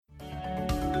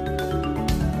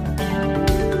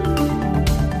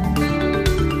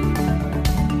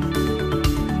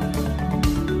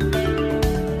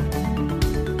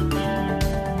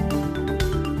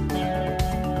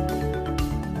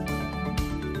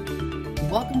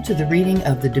Welcome to the reading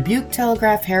of the Dubuque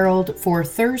Telegraph Herald for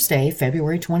Thursday,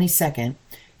 February 22nd,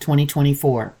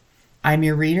 2024. I'm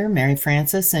your reader, Mary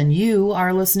Francis, and you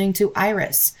are listening to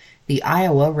IRIS, the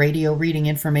Iowa Radio Reading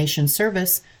Information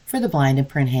Service for the blind and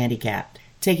print handicapped.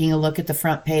 Taking a look at the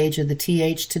front page of the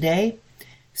TH today,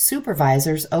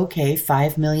 supervisors okay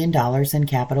 $5 million in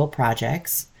capital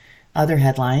projects. Other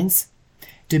headlines,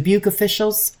 Dubuque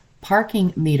officials,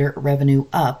 parking meter revenue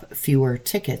up, fewer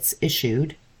tickets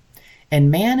issued. And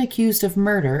man accused of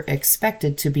murder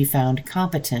expected to be found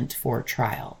competent for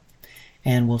trial.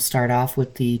 And we'll start off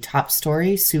with the top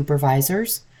story,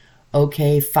 supervisors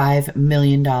okay $5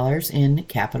 million in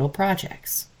capital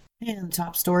projects. And the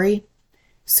top story,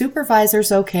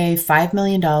 supervisors okay $5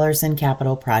 million in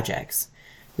capital projects.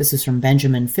 This is from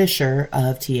Benjamin Fisher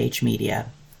of TH Media.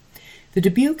 The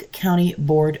Dubuque County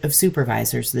Board of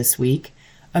Supervisors this week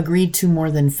agreed to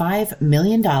more than $5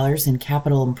 million in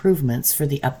capital improvements for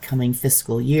the upcoming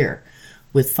fiscal year,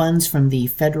 with funds from the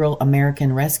Federal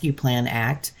American Rescue Plan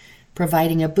Act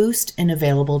providing a boost in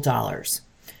available dollars.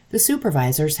 The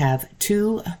supervisors have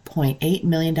 $2.8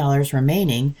 million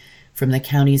remaining from the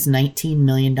county's $19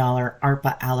 million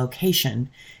ARPA allocation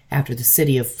after the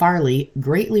city of Farley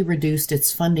greatly reduced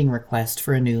its funding request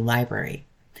for a new library.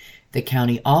 The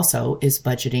county also is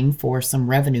budgeting for some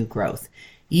revenue growth,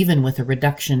 even with a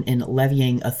reduction in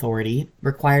levying authority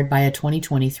required by a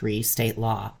 2023 state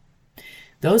law.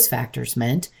 Those factors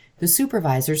meant the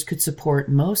supervisors could support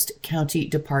most county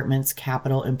departments'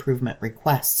 capital improvement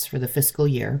requests for the fiscal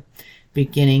year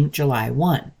beginning July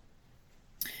 1.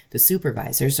 The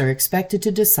supervisors are expected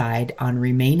to decide on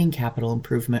remaining capital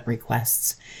improvement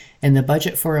requests and the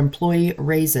budget for employee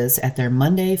raises at their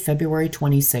Monday, February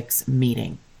 26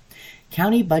 meeting.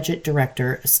 County Budget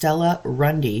Director Stella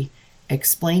Rundy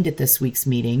explained at this week's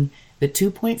meeting that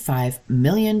 $2.5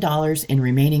 million in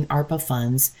remaining ARPA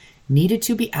funds needed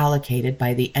to be allocated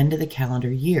by the end of the calendar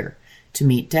year to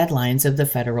meet deadlines of the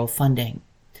federal funding.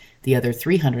 The other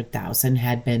 $300,000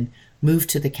 had been moved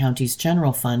to the county's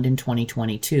general fund in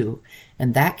 2022,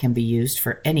 and that can be used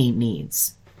for any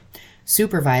needs.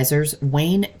 Supervisors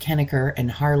Wayne Kennecker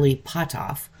and Harley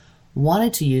Potoff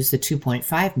wanted to use the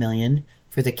 $2.5 million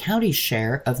for the county's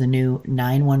share of the new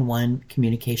 911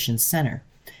 Communications Center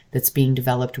that's being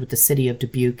developed with the City of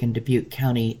Dubuque and Dubuque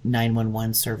County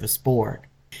 911 Service Board.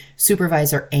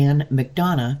 Supervisor Ann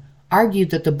McDonough argued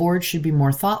that the board should be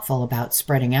more thoughtful about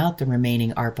spreading out the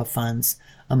remaining ARPA funds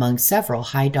among several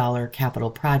high-dollar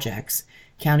capital projects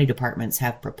county departments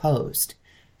have proposed.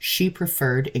 She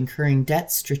preferred incurring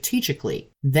debt strategically,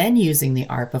 then using the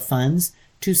ARPA funds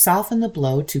to soften the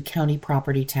blow to county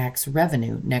property tax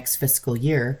revenue next fiscal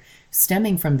year,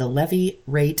 stemming from the levy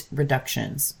rate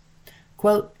reductions.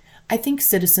 Quote, I think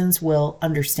citizens will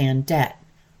understand debt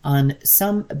on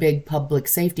some big public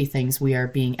safety things we are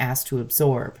being asked to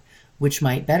absorb, which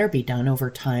might better be done over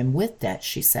time with debt,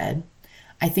 she said.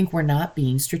 I think we're not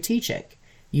being strategic.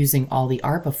 Using all the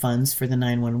ARPA funds for the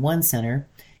 911 center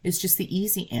is just the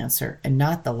easy answer and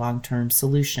not the long-term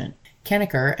solution.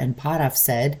 Kennecker and Potoff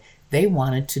said they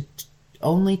wanted to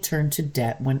only turn to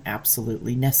debt when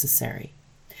absolutely necessary.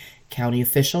 County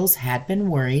officials had been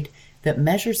worried that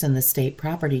measures in the state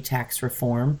property tax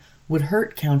reform would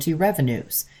hurt county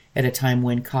revenues at a time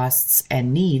when costs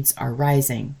and needs are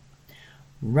rising.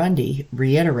 Rundy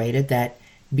reiterated that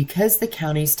because the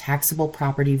county's taxable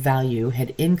property value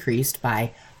had increased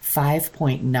by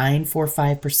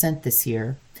 5.945% this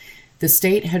year, the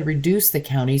state had reduced the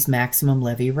county's maximum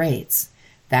levy rates.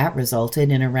 That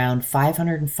resulted in around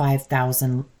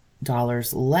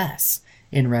 $505,000 less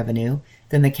in revenue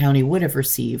than the county would have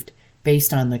received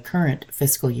based on the current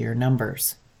fiscal year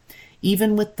numbers.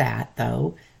 Even with that,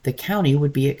 though, the county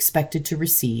would be expected to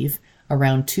receive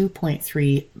around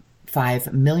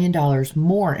 $2.35 million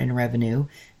more in revenue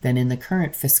than in the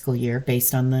current fiscal year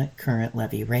based on the current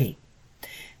levy rate.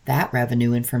 That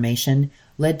revenue information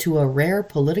led to a rare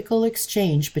political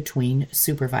exchange between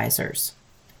supervisors.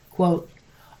 Quote,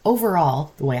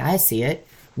 overall, the way I see it,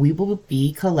 we will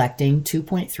be collecting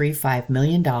 $2.35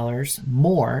 million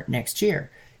more next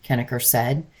year, Kennecker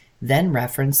said, then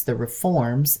referenced the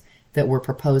reforms that were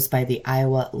proposed by the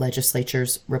Iowa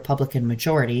legislature's Republican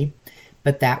majority,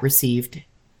 but that received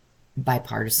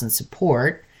bipartisan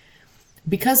support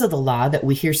because of the law that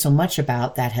we hear so much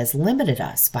about that has limited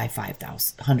us by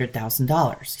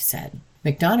 $100,000, he said.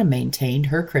 McDonough maintained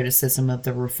her criticism of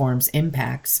the reform's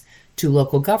impacts to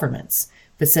local governments,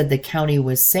 but said the county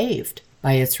was saved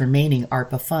by its remaining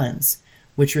ARPA funds,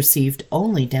 which received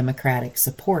only Democratic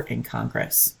support in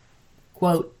Congress.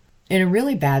 Quote, in a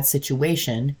really bad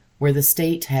situation where the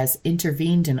state has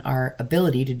intervened in our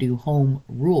ability to do home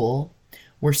rule,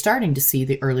 We're starting to see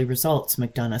the early results,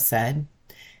 McDonough said.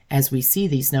 As we see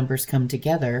these numbers come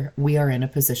together, we are in a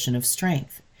position of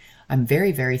strength. I'm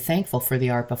very, very thankful for the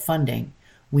ARPA funding.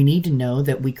 We need to know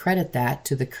that we credit that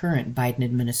to the current Biden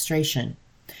administration.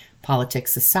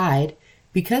 Politics aside,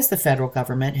 because the federal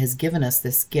government has given us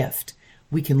this gift,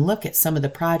 we can look at some of the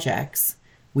projects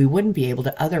we wouldn't be able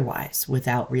to otherwise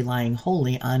without relying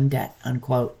wholly on debt,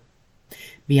 unquote.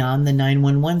 Beyond the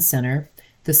 911 center,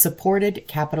 the supported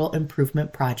capital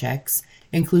improvement projects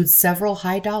include several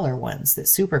high-dollar ones that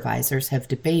supervisors have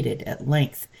debated at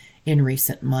length in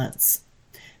recent months.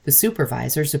 The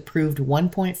supervisors approved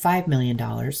 $1.5 million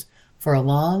for a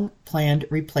long-planned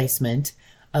replacement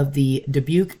of the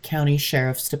Dubuque County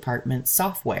Sheriff's Department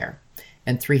software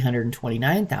and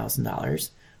 $329,000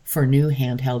 for new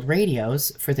handheld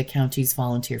radios for the county's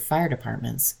volunteer fire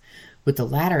departments, with the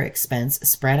latter expense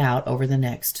spread out over the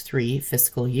next 3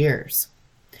 fiscal years.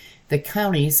 The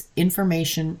county's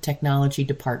Information Technology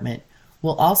Department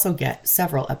will also get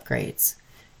several upgrades: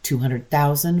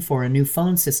 $200,000 for a new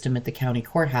phone system at the county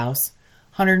courthouse,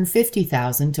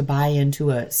 $150,000 to buy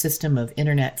into a system of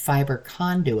internet fiber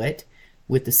conduit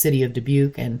with the city of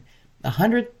Dubuque, and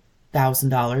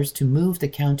 $100,000 to move the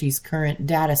county's current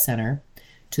data center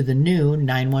to the new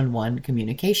 911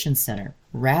 Communications Center.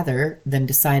 Rather than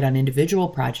decide on individual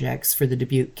projects for the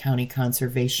Dubuque County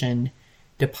Conservation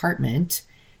Department,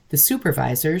 the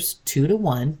supervisors,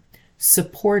 2-to-1,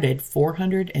 supported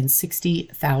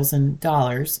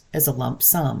 $460,000 as a lump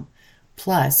sum,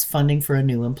 plus funding for a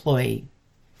new employee.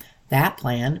 That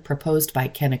plan, proposed by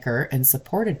Kennecker and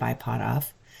supported by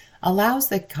Potoff, allows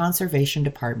the Conservation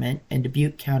Department and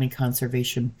Dubuque County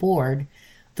Conservation Board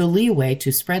the leeway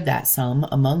to spread that sum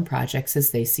among projects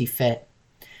as they see fit.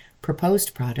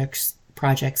 Proposed projects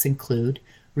include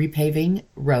repaving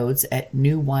roads at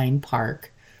New Wine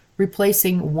Park,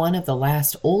 replacing one of the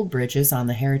last old bridges on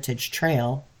the Heritage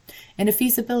Trail, and a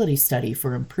feasibility study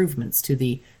for improvements to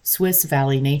the Swiss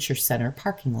Valley Nature Center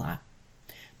parking lot.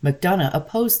 McDonough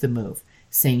opposed the move,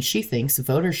 saying she thinks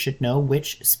voters should know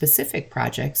which specific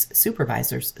projects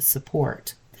supervisors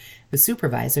support. The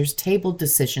supervisors tabled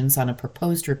decisions on a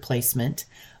proposed replacement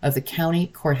of the county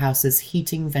courthouse's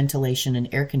heating, ventilation, and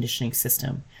air conditioning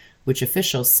system, which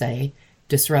officials say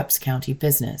disrupts county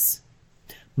business.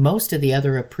 Most of the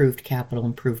other approved capital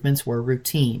improvements were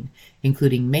routine,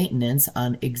 including maintenance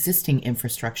on existing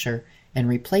infrastructure and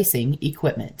replacing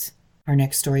equipment. Our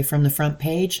next story from the front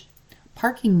page: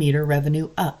 parking meter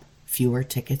revenue up, fewer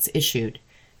tickets issued.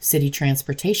 City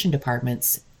Transportation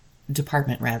Department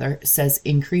says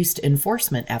increased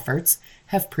enforcement efforts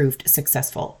have proved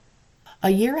successful.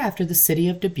 A year after the city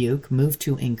of Dubuque moved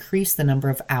to increase the number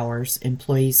of hours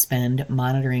employees spend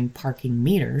monitoring parking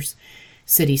meters,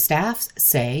 city staffs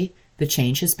say the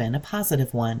change has been a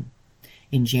positive one.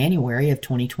 In January of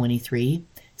 2023,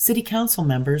 city council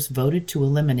members voted to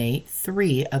eliminate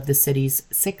 3 of the city's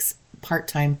 6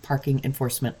 part-time parking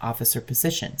enforcement officer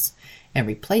positions and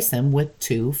replace them with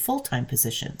 2 full-time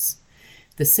positions.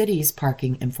 The city's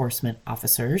parking enforcement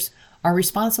officers are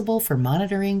responsible for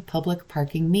monitoring public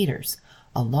parking meters,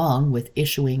 along with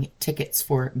issuing tickets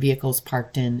for vehicles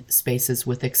parked in spaces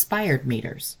with expired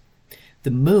meters.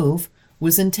 The move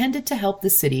was intended to help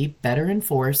the city better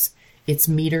enforce its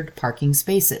metered parking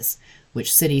spaces,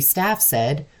 which city staff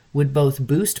said would both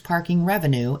boost parking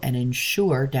revenue and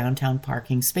ensure downtown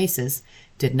parking spaces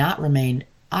did not remain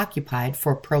occupied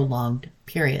for prolonged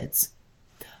periods.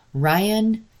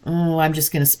 Ryan, I'm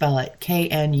just going to spell it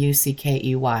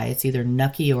Knuckey. It's either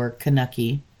Nucky or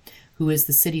Kanucky, who is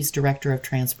the city's Director of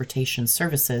Transportation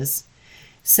Services,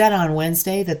 said on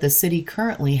Wednesday that the city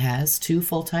currently has 2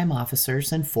 full-time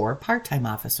officers and 4 part-time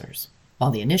officers.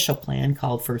 While the initial plan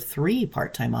called for 3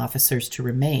 part-time officers to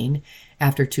remain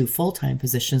after 2 full-time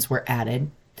positions were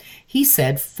added, he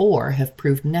said 4 have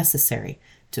proved necessary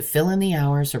to fill in the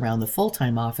hours around the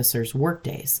full-time officers'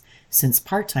 workdays, since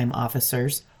part-time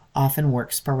officers often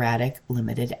work sporadic,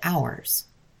 limited hours.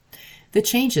 The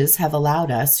changes have allowed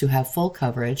us to have full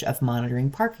coverage of monitoring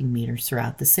parking meters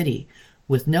throughout the city,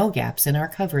 with no gaps in our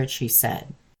coverage, he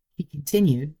said. He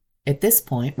continued, "At this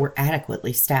point, we're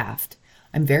adequately staffed.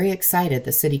 I'm very excited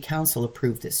the City Council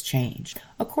approved this change."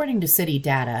 According to city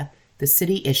data, the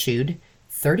city issued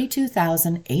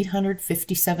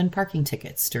 32,857 parking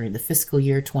tickets during the fiscal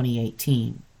year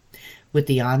 2018. With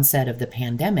the onset of the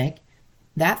pandemic,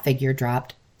 that figure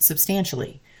dropped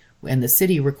substantially, and the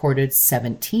city recorded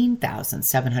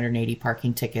 17,780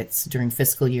 parking tickets during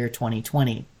fiscal year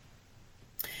 2020.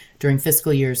 During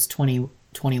fiscal years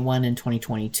 2021 and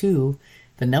 2022,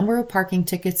 the number of parking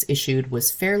tickets issued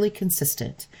was fairly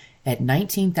consistent at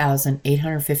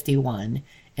 19,851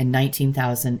 and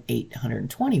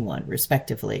 19,821,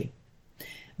 respectively.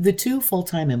 The 2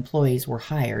 full-time employees were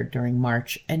hired during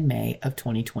March and May of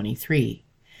 2023.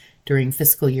 During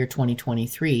fiscal year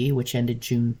 2023, which ended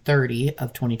June 30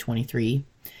 of 2023,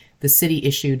 the city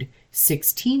issued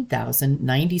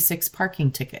 16,096 parking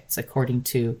tickets, according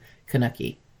to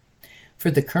Kanucky.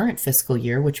 For the current fiscal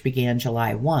year, which began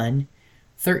July 1,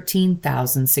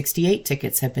 13,068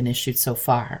 tickets have been issued so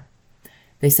far.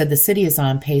 They said the city is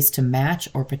on pace to match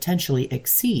or potentially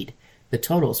exceed the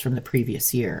totals from the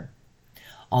previous year.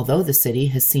 Although the city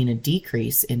has seen a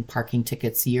decrease in parking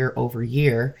tickets year over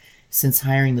year since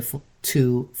hiring the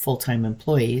 2 full-time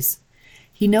employees,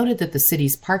 he noted that the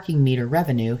city's parking meter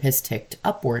revenue has ticked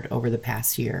upward over the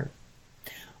past year.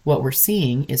 What we're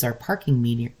seeing is our parking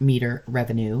meter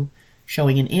revenue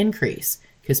showing an increase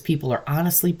because people are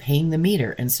honestly paying the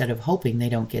meter instead of hoping they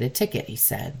don't get a ticket, he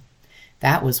said.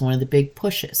 That was one of the big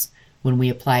pushes when we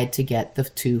applied to get the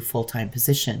 2 full-time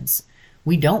positions.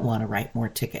 We don't want to write more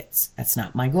tickets. That's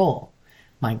not my goal.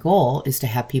 My goal is to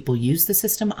have people use the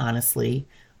system honestly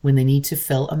when they need to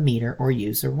fill a meter or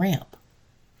use a ramp.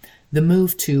 The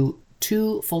move to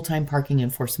 2 full-time parking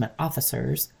enforcement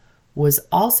officers was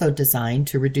also designed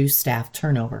to reduce staff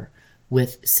turnover,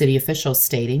 with city officials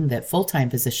stating that full-time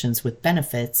positions with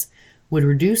benefits would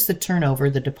reduce the turnover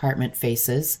the department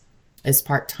faces as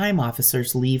part-time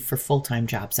officers leave for full-time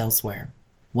jobs elsewhere.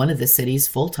 One of the city's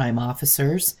full-time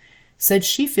officers said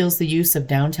she feels the use of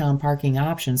downtown parking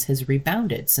options has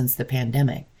rebounded since the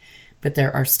pandemic, but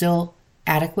there are still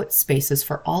adequate spaces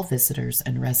for all visitors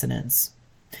and residents.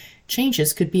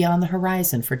 Changes could be on the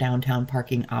horizon for downtown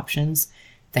parking options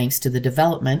thanks to the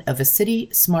development of a city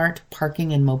smart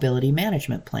parking and mobility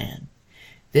management plan.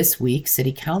 This week,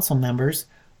 city council members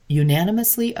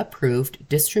unanimously approved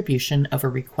distribution of a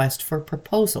request for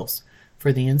proposals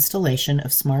for the installation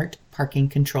of smart parking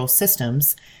control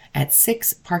systems at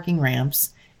 6 parking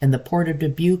ramps in the Port of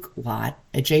Dubuque lot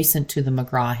adjacent to the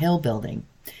McGraw-Hill building,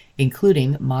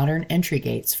 including modern entry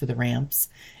gates for the ramps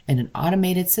and an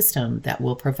automated system that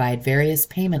will provide various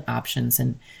payment options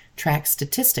and track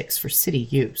statistics for city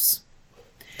use.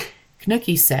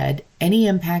 Kanucky said any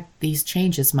impact these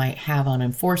changes might have on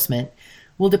enforcement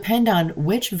will depend on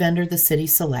which vendor the city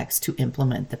selects to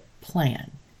implement the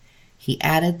plan. He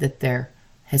added that there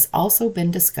has also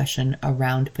been discussion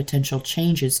around potential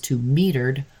changes to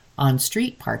metered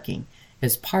on-street parking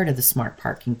as part of the smart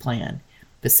parking plan.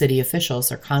 The city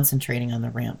officials are concentrating on the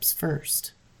ramps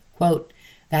first. Quote,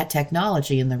 that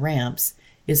technology in the ramps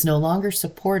is no longer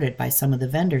supported by some of the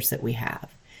vendors that we have,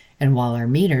 and while our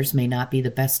meters may not be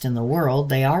the best in the world,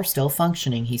 they are still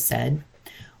functioning, he said.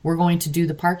 We're going to do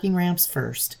the parking ramps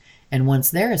first, and once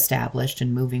they're established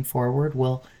and moving forward,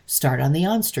 we'll start on the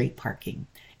on-street parking.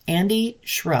 Andy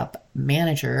Schrupp,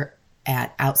 manager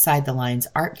at Outside the Lines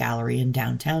Art Gallery in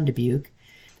downtown Dubuque,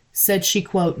 said she,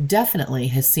 quote, definitely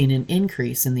has seen an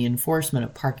increase in the enforcement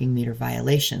of parking meter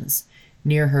violations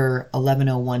near her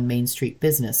 1101 Main Street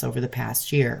business over the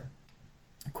past year.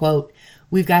 Quote,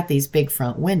 we've got these big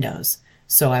front windows,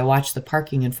 so I watch the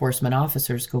parking enforcement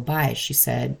officers go by, she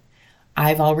said.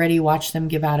 I've already watched them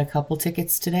give out a couple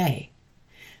tickets today.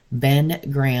 Ben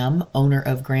Graham, owner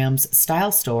of Graham's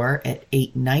Style Store at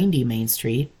 890 Main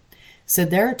Street,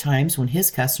 said there are times when his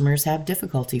customers have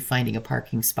difficulty finding a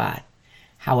parking spot.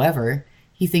 However,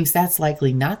 he thinks that's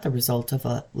likely not the result of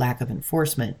a lack of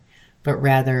enforcement, but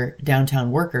rather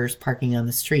downtown workers parking on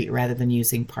the street rather than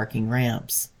using parking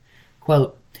ramps.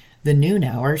 Quote, the noon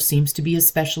hour seems to be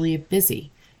especially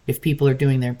busy if people are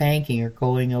doing their banking or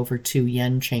going over to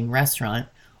Yen Ching restaurant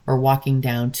or walking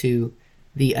down to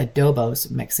the Adobo's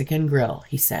Mexican Grill,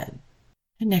 he said.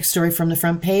 And next story from the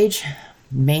front page,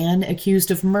 man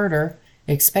accused of murder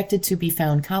expected to be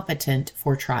found competent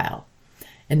for trial.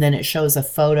 And then it shows a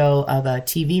photo of a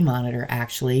TV monitor,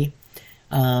 actually,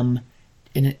 and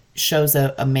it shows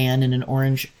a man in an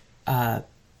orange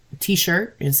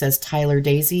T-shirt. It says Tyler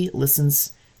Daisy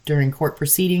listens during court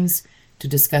proceedings to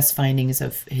discuss findings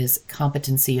of his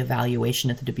competency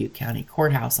evaluation at the Dubuque County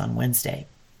Courthouse on Wednesday.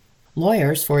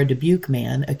 Lawyers for a Dubuque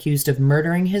man accused of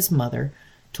murdering his mother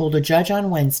told a judge on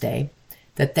Wednesday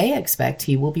that they expect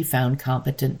he will be found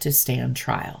competent to stand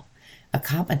trial. A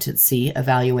competency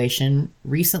evaluation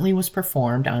recently was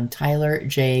performed on Tyler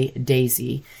J.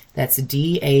 Daisy, that's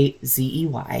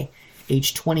D-A-Z-E-Y,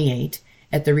 age 28,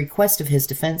 at the request of his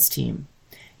defense team.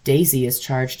 Daisy is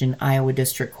charged in Iowa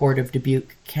District Court of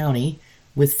Dubuque County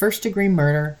with first-degree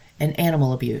murder and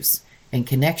animal abuse in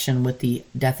connection with the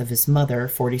death of his mother,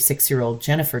 46-year-old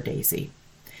Jennifer Daisy.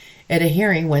 At a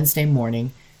hearing Wednesday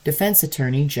morning, defense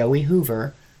attorney Joey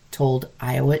Hoover told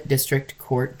Iowa District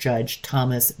Court Judge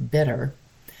Thomas Bitter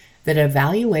that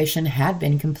evaluation had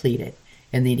been completed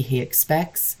and that he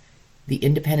expects the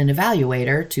independent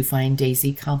evaluator to find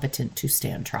Daisy competent to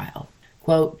stand trial.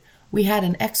 Quote, "We had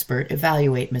an expert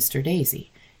evaluate Mr.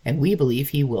 Daisy, and we believe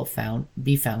he will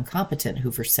be found competent,"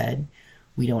 Hoover said.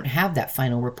 "We don't have that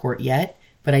final report yet,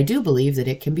 but I do believe that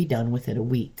it can be done within a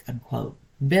week," unquote.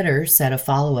 Bitter set a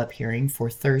follow-up hearing for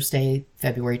Thursday,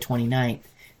 February 29th,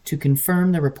 to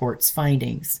confirm the report's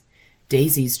findings.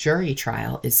 Daisy's jury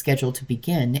trial is scheduled to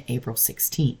begin April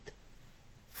 16th.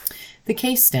 The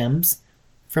case stems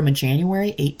from a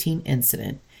January 18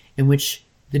 incident in which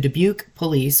the Dubuque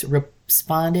police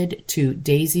responded to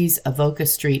Daisy's Avoca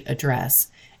Street address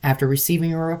after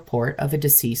receiving a report of a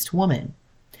deceased woman.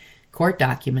 Court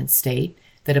documents state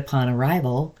that upon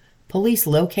arrival, police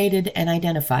located and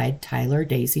identified Tyler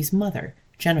Daisy's mother,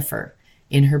 Jennifer,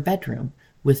 in her bedroom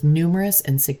with numerous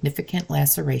and significant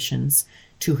lacerations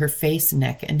to her face,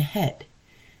 neck, and head.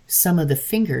 Some of the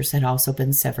fingers had also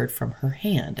been severed from her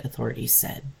hand, authorities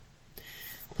said.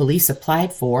 Police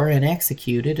applied for and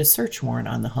executed a search warrant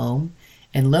on the home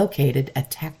and located a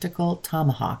tactical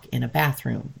tomahawk in a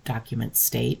bathroom, documents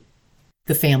state.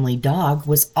 The family dog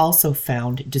was also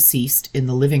found deceased in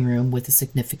the living room with a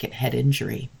significant head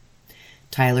injury.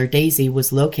 Tyler Daisy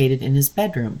was located in his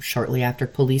bedroom shortly after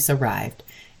police arrived,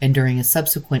 and during a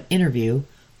subsequent interview,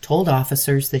 told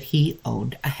officers that he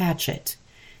owned a hatchet.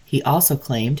 He also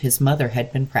claimed his mother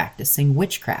had been practicing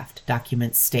witchcraft,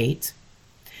 documents state.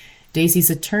 Daisy's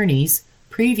attorneys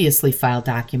previously filed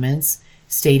documents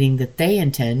stating that they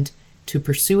intend to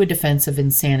pursue a defense of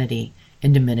insanity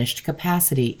and diminished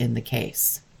capacity in the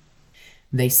case.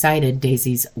 They cited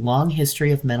Daisy's long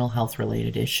history of mental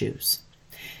health-related issues.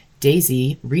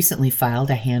 Daisy recently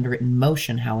filed a handwritten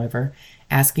motion, however,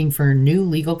 asking for new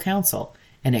legal counsel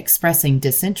and expressing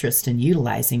disinterest in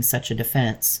utilizing such a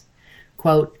defense.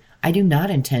 Quote, "I do not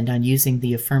intend on using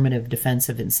the affirmative defense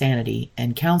of insanity,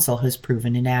 and counsel has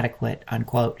proven inadequate,"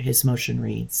 unquote, his motion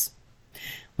reads.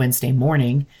 Wednesday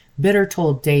morning, Bitter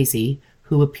told Daisy,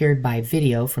 who appeared by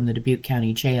video from the Dubuque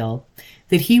County Jail,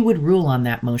 that he would rule on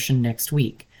that motion next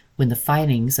week when the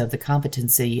findings of the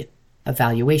competency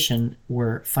evaluation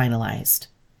were finalized.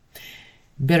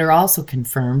 Bitter also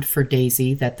confirmed for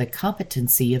Daisy that the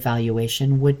competency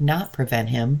evaluation would not prevent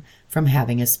him from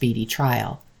having a speedy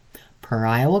trial. Per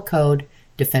Iowa Code,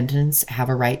 defendants have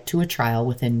a right to a trial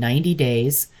within 90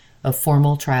 days of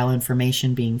formal trial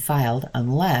information being filed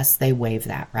unless they waive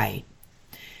that right.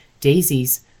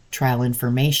 Daisy's trial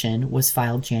information was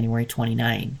filed January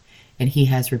 29, and he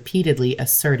has repeatedly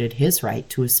asserted his right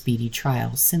to a speedy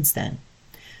trial since then.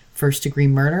 First-degree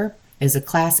murder is a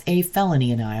Class A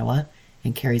felony in Iowa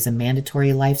and carries a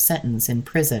mandatory life sentence in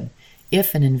prison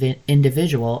if an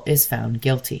individual is found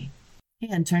guilty.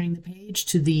 And turning the page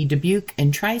to the Dubuque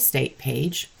and Tri-State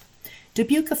page,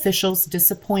 Dubuque officials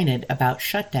disappointed about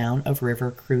shutdown of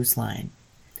river cruise line.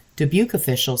 Dubuque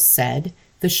officials said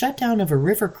the shutdown of a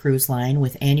river cruise line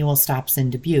with annual stops in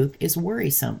Dubuque is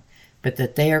worrisome, but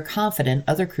that they are confident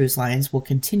other cruise lines will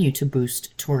continue to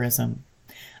boost tourism.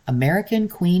 American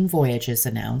Queen Voyages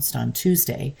announced on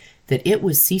Tuesday that it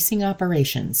was ceasing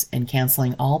operations and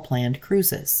canceling all planned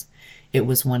cruises. It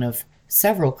was one of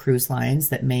several cruise lines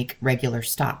that make regular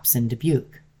stops in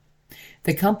Dubuque.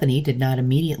 The company did not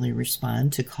immediately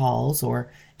respond to calls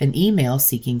or an email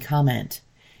seeking comment.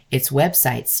 Its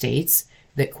website states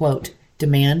that, quote,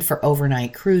 "Demand for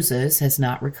overnight cruises has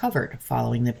not recovered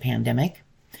following the pandemic,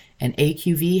 and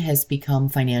AQV has become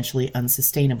financially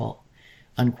unsustainable,"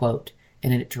 unquote,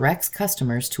 and it directs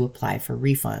customers to apply for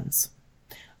refunds.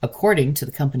 According to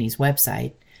the company's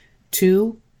website,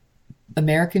 2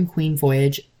 American Queen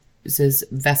Voyages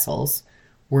vessels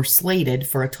were slated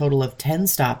for a total of 10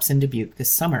 stops in Dubuque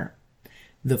this summer.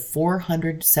 The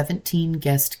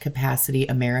 417-guest capacity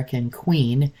American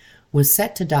Queen was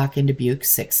set to dock in Dubuque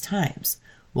 6 times,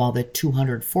 while the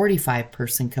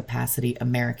 245-person capacity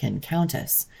American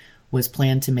Countess was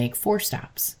planned to make 4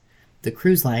 stops. The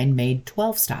cruise line made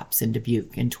 12 stops in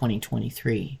Dubuque in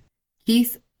 2023.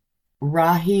 Keith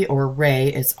Rahe, or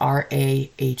Ray, is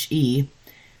R-A-H-E,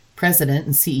 president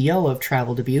and CEO of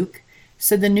Travel Dubuque,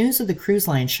 said the news of the cruise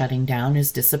line shutting down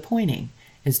is disappointing,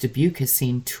 as Dubuque has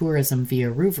seen tourism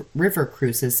via river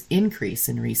cruises increase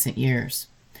in recent years.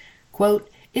 Quote,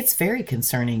 "It's very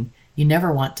concerning. You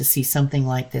never want to see something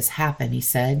like this happen," he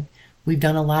said. "We've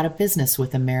done a lot of business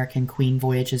with American Queen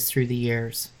Voyages through the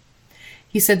years."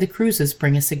 He said the cruises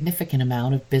bring a significant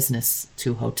amount of business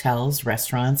to hotels,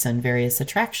 restaurants, and various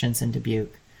attractions in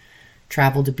Dubuque.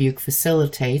 Travel Dubuque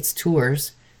facilitates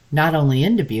tours not only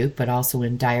in Dubuque, but also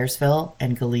in Dyersville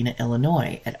and Galena,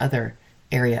 Illinois, at other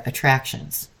area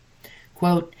attractions.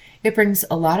 Quote, It brings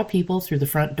a lot of people through the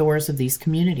front doors of these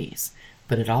communities,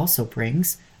 but it also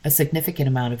brings a significant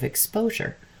amount of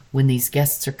exposure when these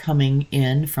guests are coming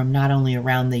in from not only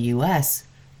around the U.S.,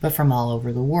 but from all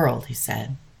over the world, he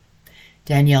said.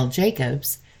 Danielle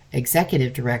Jacobs,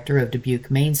 executive director of Dubuque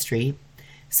Main Street,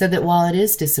 said that while it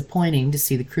is disappointing to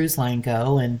see the cruise line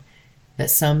go and that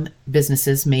some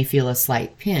businesses may feel a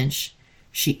slight pinch,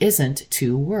 she isn't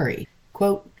too worried.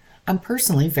 Quote, "I'm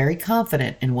personally very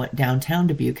confident in what downtown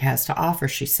Dubuque has to offer,"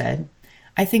 she said.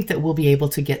 "I think that we'll be able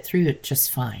to get through it just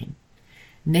fine."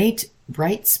 Nate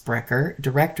Breitsprecher,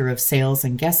 Director of Sales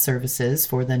and Guest Services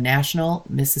for the National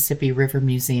Mississippi River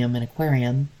Museum and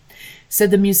Aquarium,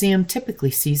 said the museum typically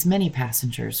sees many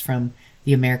passengers from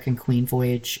the American Queen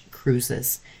Voyage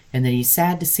cruises and that he's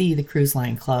sad to see the cruise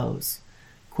line close.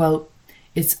 Quote,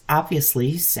 "It's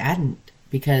obviously saddened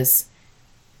because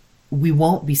we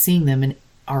won't be seeing them in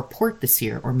our port this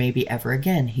year or maybe ever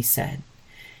again," he said.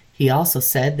 He also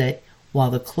said that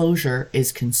while the closure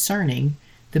is concerning,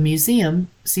 the museum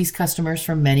sees customers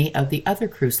from many of the other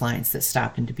cruise lines that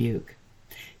stop in Dubuque.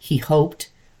 He hoped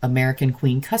American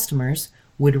Queen customers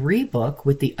would rebook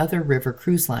with the other river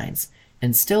cruise lines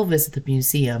and still visit the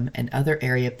museum and other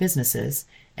area businesses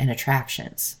and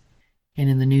attractions. And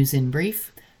in the news in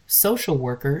brief, social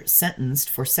worker sentenced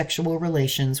for sexual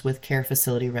relations with care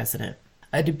facility resident.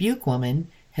 A Dubuque woman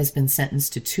has been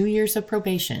sentenced to 2 years of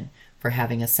probation for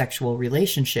having a sexual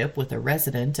relationship with a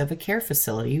resident of a care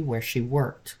facility where she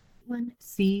worked.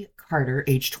 C. Carter,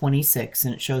 age 26,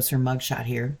 and it shows her mugshot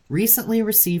here, recently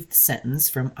received the sentence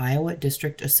from Iowa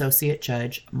District Associate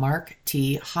Judge Mark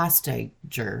T.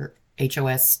 Hostager,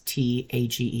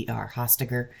 Hostager,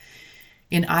 Hostager,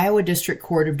 in Iowa District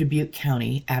Court of Dubuque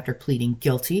County after pleading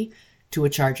guilty to a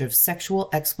charge of sexual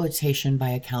exploitation by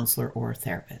a counselor or a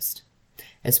therapist.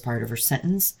 As part of her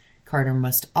sentence, Carter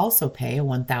must also pay a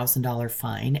 $1,000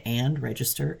 fine and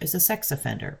register as a sex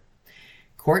offender.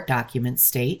 Court documents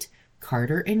state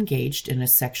Carter engaged in a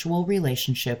sexual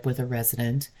relationship with a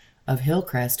resident of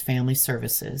Hillcrest Family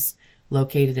Services,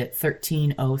 located at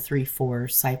 13034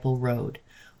 Sipel Road,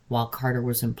 while Carter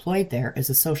was employed there as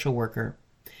a social worker.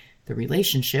 The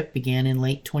relationship began in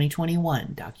late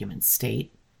 2021, documents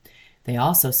state. They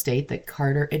also state that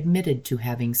Carter admitted to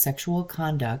having sexual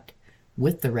conduct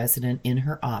with the resident in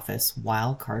her office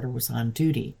while Carter was on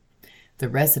duty. The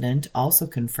resident also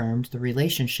confirmed the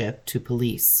relationship to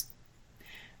police.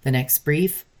 The next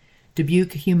brief,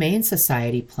 Dubuque Humane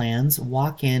Society plans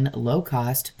walk-in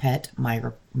low-cost pet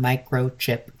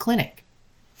microchip clinic.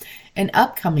 An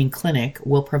upcoming clinic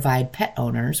will provide pet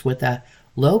owners with a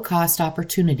low-cost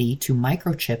opportunity to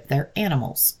microchip their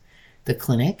animals. The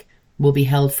clinic will be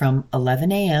held from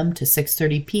 11 a.m. to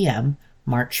 6:30 p.m.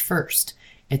 March 1st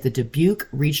at the Dubuque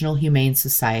Regional Humane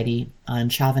Society on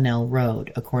Chavanel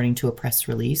Road, according to a press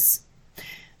release.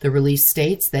 The release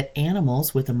states that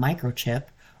animals with a microchip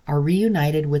are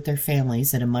reunited with their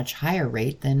families at a much higher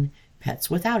rate than pets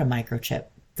without a microchip.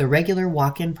 The regular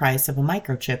walk-in price of a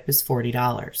microchip is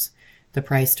 $40. The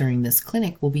price during this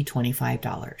clinic will be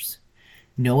 $25.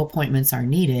 No appointments are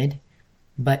needed,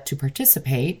 but to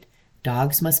participate,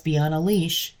 dogs must be on a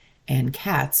leash and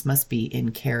cats must be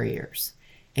in carriers.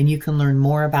 And you can learn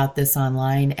more about this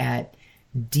online at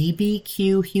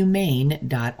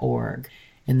dbqhumane.org.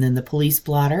 And then the police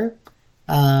blotter,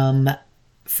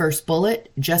 first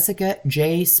bullet, Jessica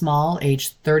J. Small, age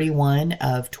 31,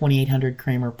 of 2800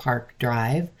 Kramer Park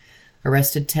Drive,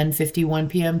 arrested 10:51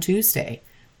 p.m. Tuesday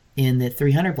in the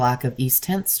 300 block of East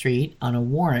 10th Street on a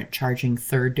warrant charging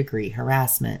third-degree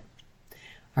harassment.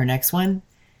 Our next one,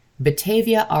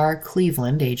 Batavia R.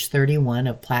 Cleveland, age 31,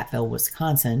 of Platteville,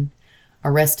 Wisconsin,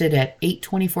 arrested at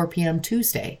 8:24 p.m.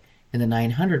 Tuesday in the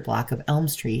 900 block of Elm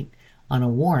Street on a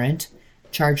warrant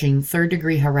charging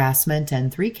third-degree harassment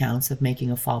and 3 counts of making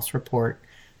a false report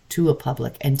to a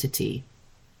public entity.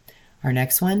 Our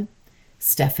next one,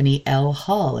 Stephanie L.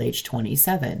 Hull, age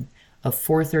 27, of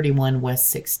 431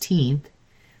 West 16th,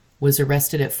 was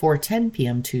arrested at 4:10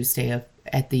 p.m. Tuesday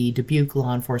at the Dubuque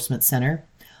Law Enforcement Center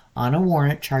on a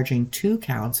warrant charging 2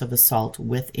 counts of assault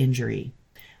with injury.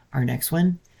 Our next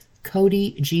one,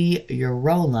 Cody G.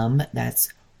 Yarolem,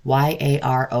 that's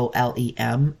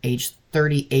Yarolem, age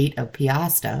 38, of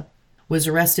Piasta, was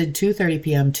arrested 2:30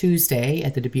 p.m. Tuesday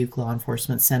at the Dubuque Law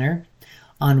Enforcement Center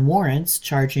on warrants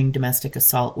charging domestic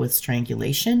assault with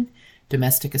strangulation,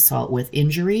 domestic assault with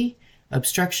injury,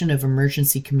 obstruction of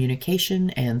emergency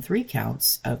communication, and 3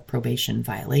 counts of probation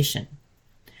violation.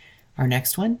 Our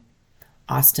next one,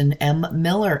 Austin M.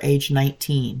 Miller, age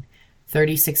 19,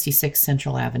 3066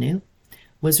 Central Avenue,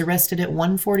 was arrested at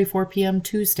 1:44 p.m.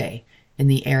 Tuesday in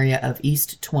the area of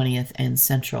East 20th and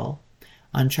Central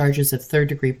on charges of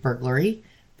third-degree burglary,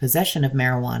 possession of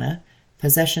marijuana,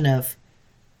 possession of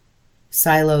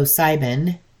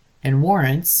psilocybin, and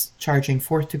warrants charging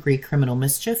fourth-degree criminal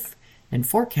mischief and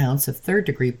 4 counts of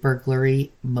third-degree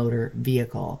burglary motor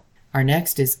vehicle. Our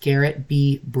next is Garrett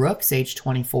B. Brooks, age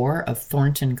 24, of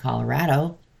Thornton,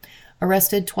 Colorado,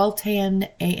 arrested 12:10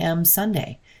 a.m.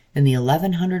 Sunday in the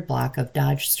 1100 block of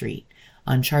Dodge Street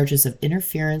on charges of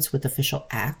interference with official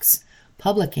acts,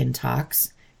 public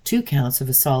intox, 2 counts of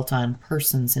assault on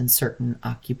persons in certain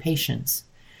occupations.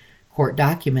 Court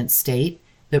documents state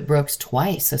that Brooks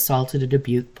twice assaulted a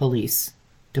Dubuque Police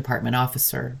Department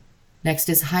officer. Next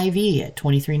is Hy-Vee at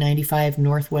 2395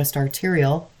 Northwest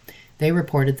Arterial. They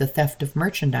reported the theft of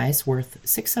merchandise worth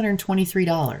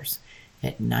 $623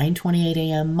 at 9:28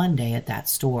 a.m. Monday at that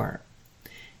store.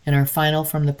 And our final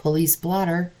from the police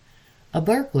blotter, a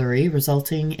burglary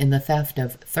resulting in the theft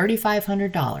of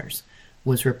 $3,500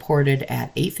 was reported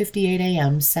at 8:58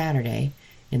 a.m. Saturday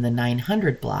in the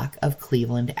 900 block of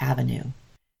Cleveland Avenue.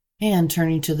 And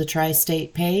turning to the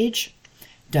Tri-State page,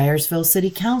 Dyersville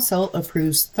City Council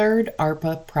approves third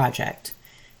ARPA project.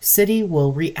 City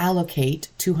will reallocate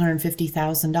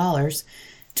 $250,000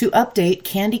 to update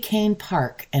Candy Cane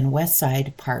Park and West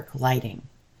Side Park lighting.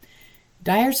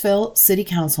 Dyersville City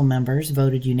Council members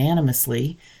voted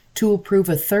unanimously to approve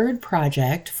a third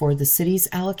project for the city's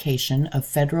allocation of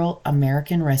Federal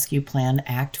American Rescue Plan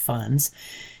Act funds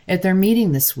at their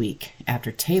meeting this week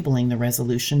after tabling the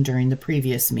resolution during the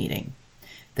previous meeting.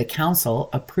 The council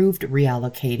approved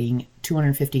reallocating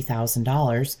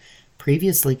 $250,000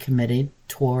 previously committed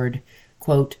toward,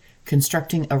 quote,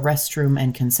 constructing a restroom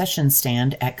and concession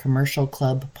stand at Commercial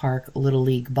Club Park Little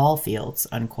League ball fields,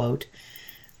 unquote,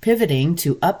 pivoting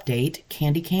to update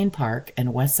Candy Cane Park and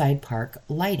Westside Park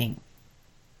lighting.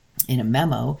 In a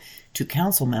memo to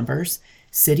council members,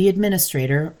 City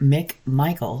Administrator Mick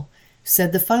Michael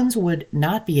said the funds would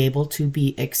not be able to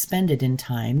be expended in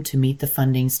time to meet the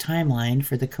funding's timeline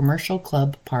for the Commercial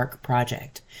Club Park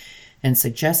project, and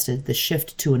suggested the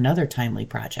shift to another timely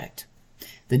project.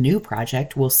 The new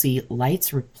project will see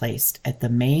lights replaced at the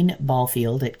main ball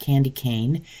field at Candy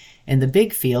Cane and the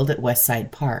big field at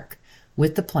Westside Park,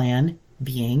 with the plan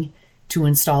being to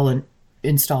install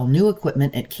new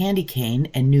equipment at Candy Cane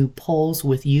and new poles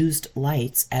with used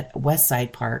lights at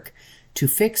Westside Park to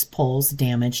fix poles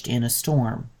damaged in a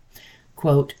storm.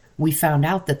 Quote, "We found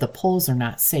out that the poles are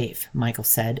not safe," Michael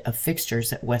said of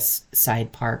fixtures at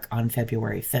Westside Park on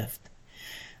February 5th.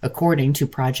 According to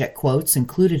project quotes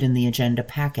included in the agenda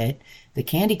packet, the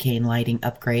Candy Cane lighting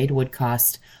upgrade would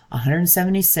cost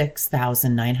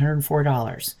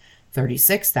 $176,904,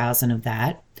 $36,000 of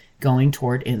that going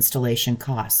toward installation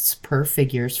costs, per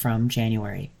figures from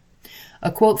January.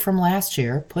 A quote from last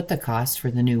year put the cost for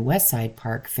the new Westside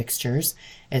Park fixtures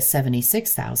at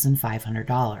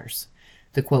 $76,500.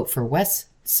 The quote for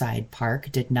Westside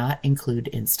Park did not include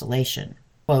installation.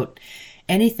 Quote,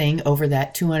 "Anything over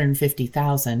that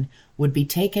 $250,000 would be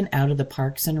taken out of the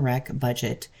Parks and Rec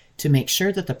budget to make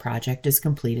sure that the project is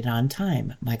completed on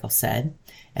time," Michael said,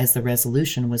 as the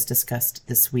resolution was discussed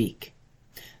this week.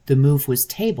 The move was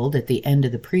tabled at the end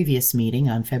of the previous meeting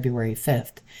on February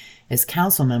 5th, as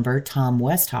Councilmember Tom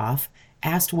Westhoff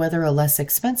asked whether a less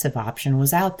expensive option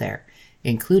was out there,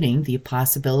 including the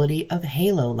possibility of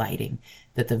halo lighting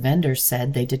that the vendors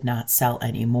said they did not sell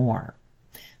anymore.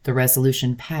 The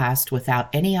resolution passed without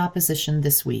any opposition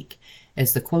this week,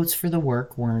 as the quotes for the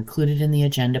work were included in the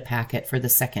agenda packet for the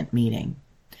second meeting.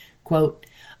 Quote,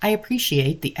 "I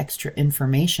appreciate the extra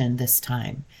information this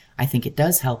time. I think it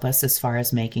does help us as far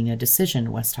as making a decision,"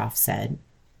 Westhoff said.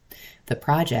 The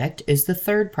project is the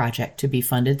third project to be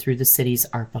funded through the city's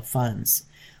ARPA funds.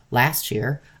 Last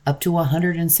year, up to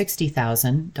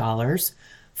 $160,000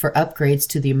 for upgrades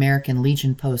to the American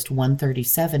Legion Post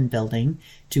 137 building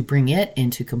to bring it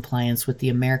into compliance with the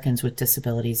Americans with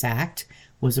Disabilities Act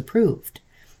was approved.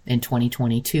 In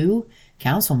 2022,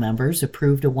 council members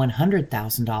approved a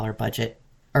 $100,000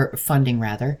 funding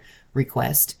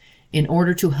request in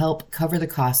order to help cover the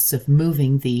costs of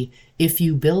moving the If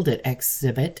You Build It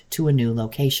exhibit to a new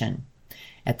location.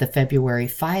 At the February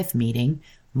 5 meeting,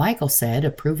 Michael said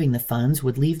approving the funds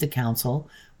would leave the council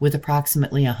with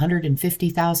approximately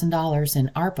 $150,000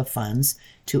 in ARPA funds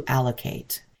to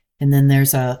allocate. And then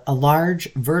there's a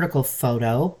large vertical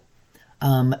photo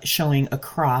showing a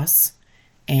cross,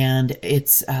 and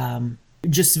it's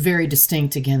just very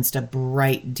distinct against a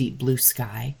bright, deep blue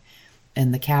sky.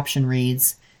 And the caption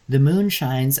reads, "The moon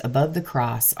shines above the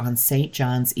cross on St.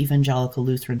 John's Evangelical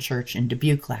Lutheran Church in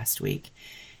Dubuque last week."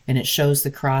 And it shows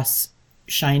the cross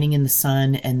shining in the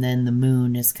sun, and then the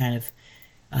moon is kind of,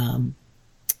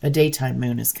 a daytime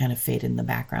moon is kind of faded in the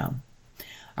background.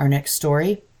 Our next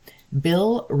story,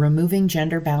 bill removing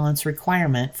gender balance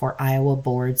requirement for Iowa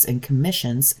boards and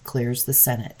commissions clears the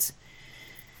Senate.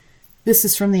 This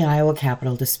is from the Iowa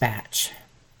Capitol Dispatch.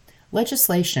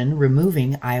 Legislation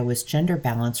removing Iowa's gender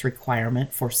balance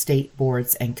requirement for state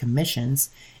boards and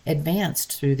commissions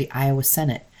advanced through the Iowa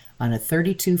Senate on a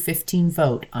 32-15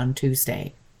 vote on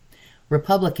Tuesday.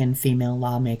 Republican female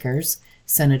lawmakers,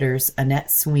 Senators Annette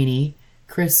Sweeney,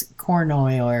 Chris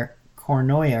Cornoyer,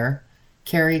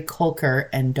 Carrie Colker,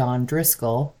 and Dawn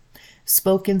Driscoll,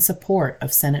 spoke in support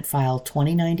of Senate File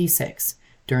 2096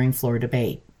 during floor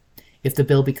debate. If the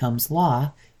bill becomes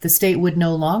law, the state would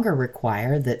no longer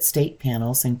require that state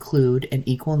panels include an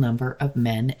equal number of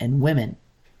men and women.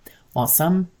 While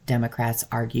some Democrats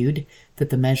argued that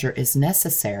the measure is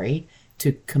necessary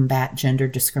to combat gender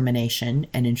discrimination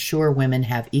and ensure women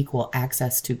have equal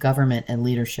access to government and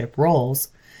leadership roles,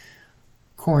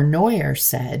 Cornoyer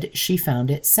said she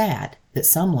found it sad that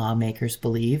some lawmakers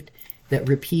believed that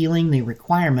repealing the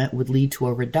requirement would lead to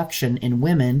a reduction in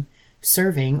women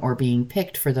serving or being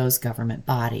picked for those government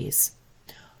bodies.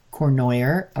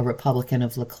 Cornoyer, a Republican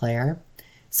of LeClaire,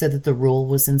 said that the rule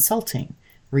was insulting,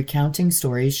 recounting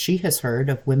stories she has heard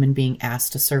of women being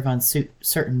asked to serve on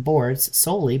certain boards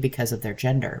solely because of their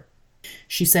gender.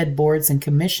 She said boards and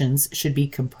commissions should be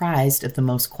comprised of the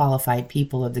most qualified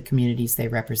people of the communities they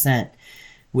represent,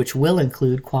 which will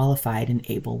include qualified and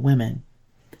able women.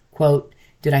 Quote,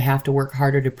 "Did I have to work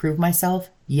harder to prove myself?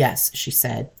 Yes," she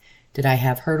said. "Did I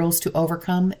have hurdles to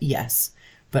overcome? Yes.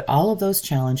 But all of those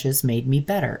challenges made me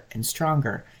better and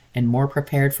stronger and more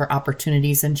prepared for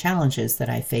opportunities and challenges that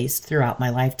I faced throughout my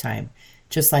lifetime,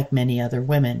 just like many other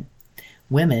women.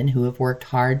 Women who have worked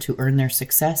hard to earn their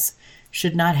success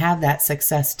should not have that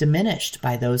success diminished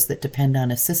by those that depend on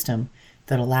a system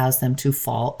that allows them to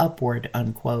fall upward,"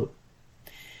 unquote.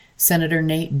 Senator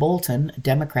Nate Bolton,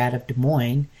 Democrat of Des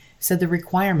Moines, said the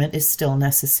requirement is still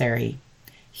necessary.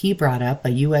 He brought up a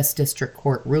U.S. District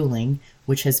Court ruling,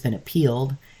 which has been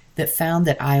appealed, that found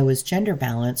that Iowa's gender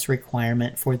balance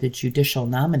requirement for the Judicial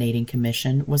Nominating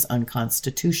Commission was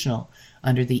unconstitutional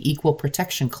under the Equal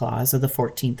Protection Clause of the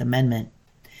 14th Amendment.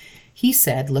 He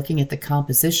said looking at the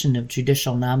composition of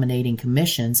judicial nominating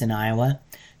commissions in Iowa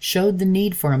showed the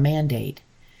need for a mandate.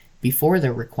 Before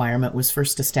the requirement was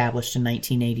first established in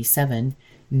 1987,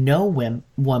 no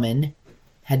woman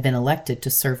had been elected to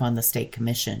serve on the state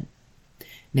commission.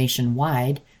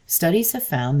 Nationwide, studies have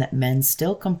found that men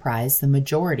still comprise the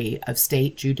majority of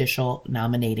state judicial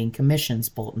nominating commissions,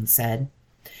 Bolton said.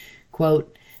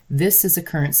 Quote, "This is a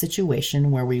current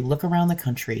situation where we look around the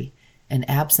country, and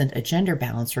absent a gender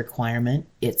balance requirement,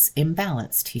 it's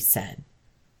imbalanced," he said.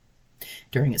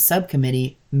 During a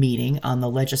subcommittee meeting on the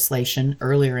legislation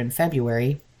earlier in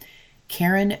February,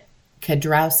 Karen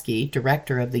Kedrowski,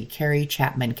 director of the Carrie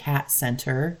Chapman Catt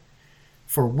Center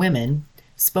for Women,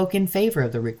 spoke in favor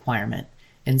of the requirement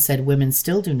and said women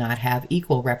still do not have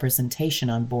equal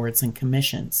representation on boards and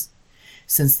commissions.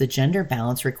 Since the gender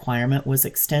balance requirement was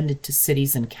extended to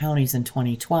cities and counties in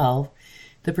 2012,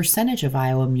 the percentage of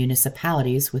Iowa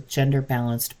municipalities with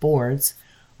gender-balanced boards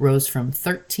rose from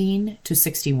 13 to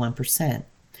 61%,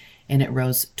 and it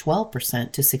rose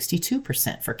 12% to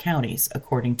 62% for counties,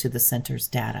 according to the center's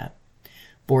data.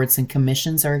 Boards and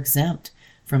commissions are exempt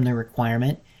from the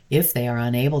requirement if they are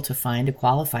unable to find a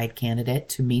qualified candidate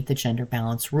to meet the gender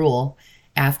balance rule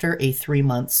after a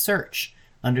 3-month search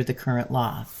under the current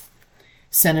law.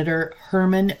 Senator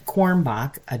Herman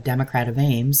Kornbach, a Democrat of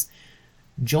Ames,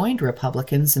 joined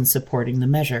Republicans in supporting the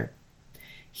measure.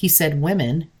 He said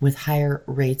women with higher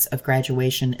rates of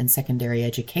graduation and secondary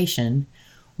education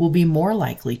will be more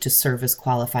likely to serve as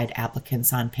qualified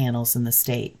applicants on panels in the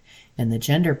state, and the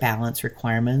gender balance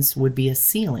requirements would be a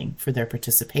ceiling for their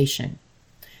participation.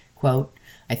 Quote,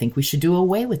 "I think we should do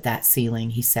away with that ceiling,"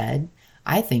 he said.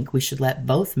 "I think we should let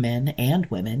both men and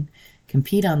women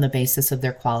compete on the basis of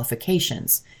their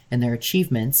qualifications and their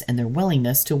achievements and their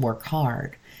willingness to work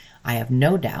hard. I have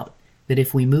no doubt that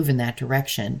if we move in that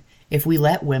direction, if we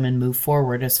let women move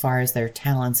forward as far as their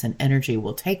talents and energy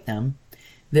will take them,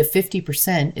 that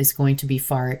 50% is going to be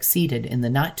far exceeded in the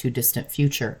not-too-distant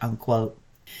future," unquote.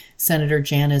 Senator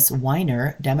Janice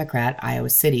Weiner, Democrat, Iowa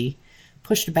City,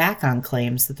 pushed back on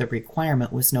claims that the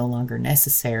requirement was no longer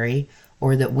necessary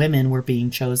or that women were being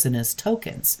chosen as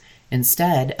tokens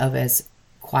instead of as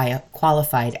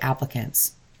qualified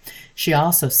applicants. She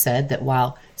also said that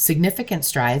while significant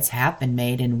strides have been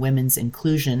made in women's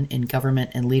inclusion in government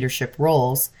and leadership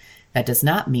roles, that does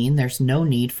not mean there's no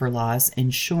need for laws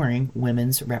ensuring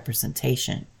women's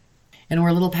representation. And we're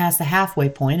a little past the halfway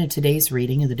point of today's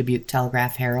reading of the Dubuque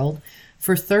Telegraph Herald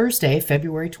for Thursday,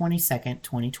 February 22nd,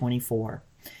 2024.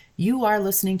 You are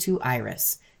listening to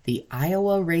IRIS, the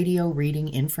Iowa Radio Reading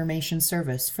Information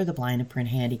Service for the blind and print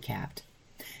handicapped.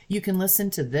 You can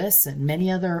listen to this and many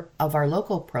other of our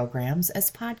local programs as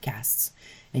podcasts,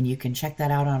 and you can check that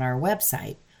out on our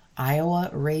website,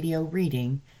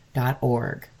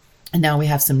 iowaradioreading.org. And now we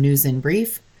have some news in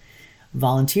brief.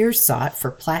 Volunteers sought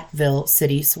for Platteville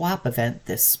City Swap event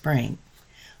this spring.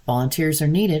 Volunteers are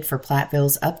needed for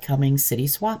Platteville's upcoming City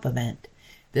Swap event.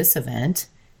 This event,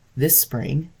 this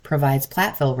spring, provides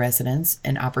Platteville residents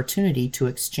an opportunity to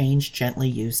exchange gently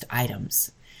used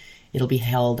items. It'll be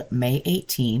held May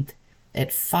 18th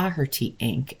at Faherty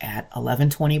Inc. at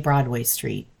 1120 Broadway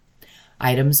Street.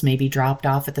 Items may be dropped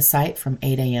off at the site from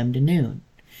 8 a.m. to noon.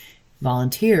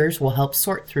 Volunteers will help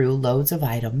sort through loads of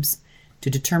items to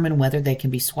determine whether they can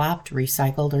be swapped,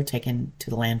 recycled, or taken to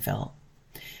the landfill.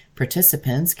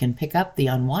 Participants can pick up the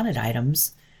unwanted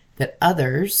items that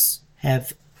others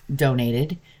have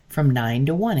donated from 9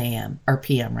 to 1 a.m. or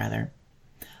p.m.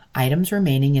 Items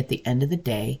remaining at the end of the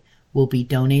day will be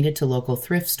donated to local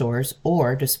thrift stores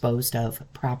or disposed of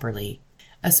properly.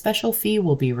 A special fee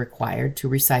will be required to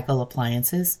recycle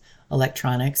appliances,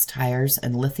 electronics, tires,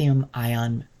 and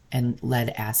lithium-ion and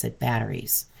lead-acid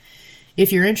batteries.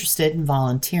 If you're interested in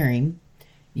volunteering,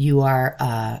 you are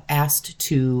asked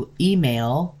to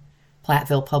email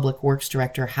Platteville Public Works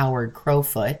Director Howard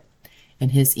Crowfoot,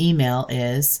 and his email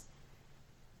is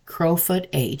crowfooth,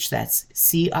 that's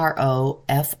CROFOOTH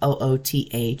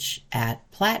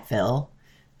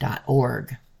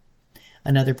 @platteville.org.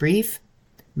 Another brief,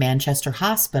 Manchester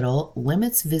Hospital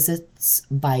limits visits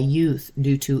by youth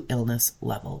due to illness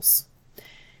levels.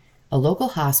 A local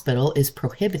hospital is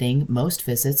prohibiting most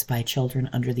visits by children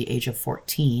under the age of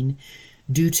 14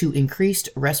 due to increased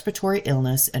respiratory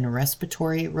illness and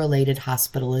respiratory-related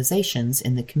hospitalizations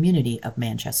in the community of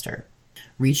Manchester.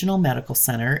 Regional Medical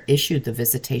Center issued the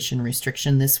visitation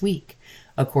restriction this week,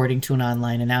 according to an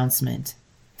online announcement.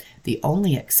 The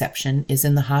only exception is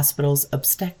in the hospital's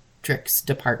obstetrics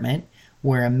department,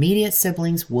 where immediate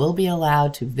siblings will be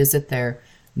allowed to visit their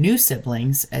new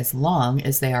siblings as long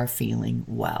as they are feeling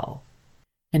well.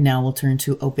 And now we'll turn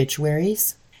to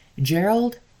obituaries.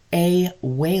 Gerald A.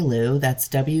 Welu, that's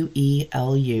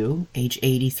W-E-L-U, age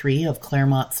 83, of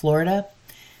Claremont, Florida,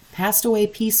 passed away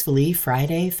peacefully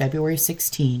Friday, February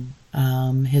 16.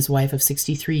 His wife of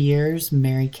 63 years,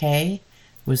 Mary Kay,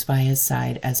 was by his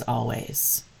side as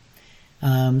always.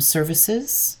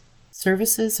 Services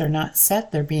are not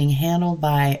set. They're being handled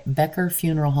by Becker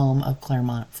Funeral Home of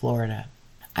Claremont, Florida.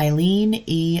 Eileen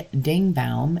E.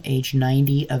 Dingbaum, age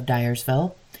 90, of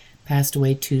Dyersville, passed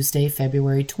away Tuesday,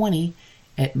 February 20,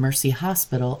 at Mercy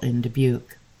Hospital in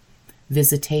Dubuque.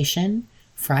 Visitation,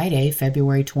 Friday,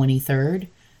 February 23rd,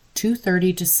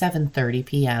 2:30 to 7:30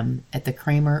 p.m. at the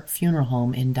Kramer Funeral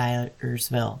Home in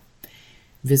Dyersville.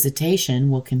 Visitation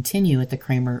will continue at the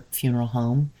Kramer Funeral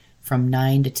Home from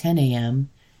 9 to 10 a.m.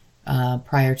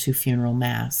 Prior to funeral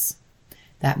mass.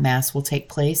 That mass will take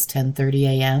place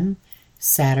 10:30 a.m.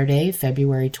 Saturday,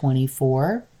 February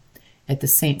 24, at the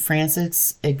St.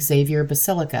 Francis Xavier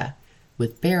Basilica,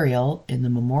 with burial in the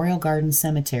Memorial Garden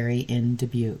Cemetery in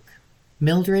Dubuque.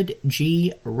 Mildred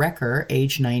G. Recker,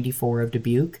 age 94, of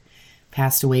Dubuque,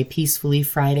 passed away peacefully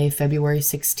Friday, February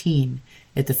 16,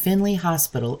 at the Finley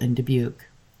Hospital in Dubuque.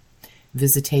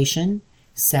 Visitation,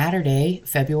 Saturday,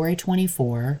 February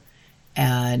 24,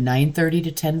 9:30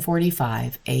 to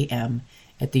 10:45 a.m.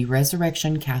 at the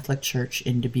Resurrection Catholic Church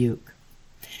in Dubuque.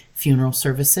 Funeral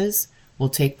services will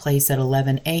take place at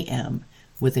 11 a.m.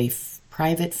 with a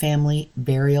private family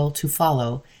burial to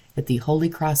follow at the Holy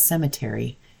Cross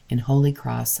Cemetery in Holy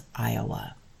Cross,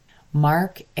 Iowa.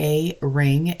 Mark A.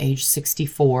 Ring, age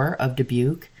 64, of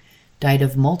Dubuque, died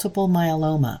of multiple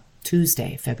myeloma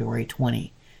Tuesday, February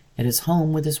 20, at his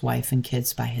home with his wife and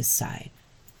kids by his side.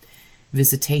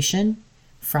 Visitation,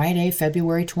 Friday,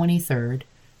 February 23rd,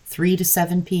 3 to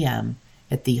 7 p.m.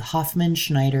 at the Hoffman,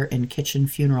 Schneider, and Kitchen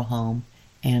Funeral Home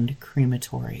and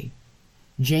Crematory.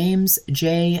 James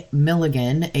J.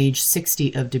 Milligan, age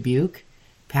 60, of Dubuque,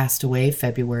 passed away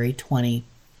February 20.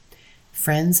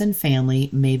 Friends and family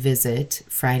may visit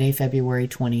Friday, February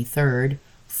 23rd,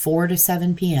 4 to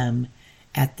 7 p.m.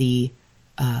 at the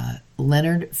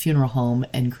Leonard Funeral Home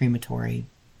and Crematory.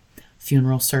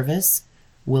 Funeral service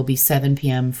will be 7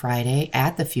 p.m. Friday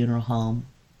at the funeral home,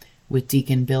 with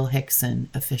Deacon Bill Hickson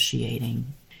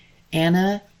officiating.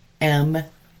 Anna M.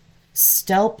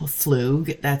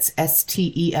 Stelpflug, that's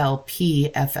Stelpflug,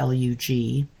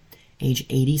 age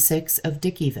 86, of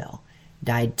Dickeyville,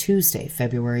 died Tuesday,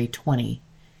 February 20.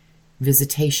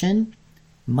 Visitation,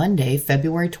 Monday,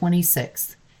 February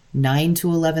 26th, 9 to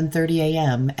 11:30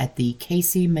 a.m. at the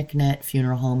Casey McNett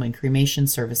Funeral Home and Cremation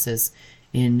Services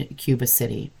in Cuba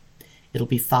City. It'll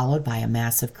be followed by a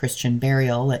massive Christian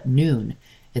burial at noon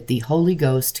at the Holy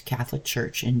Ghost Catholic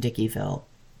Church in Dickeyville.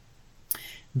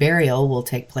 Burial will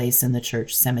take place in the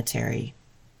church cemetery.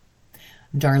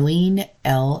 Darlene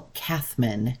L.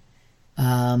 Kathman,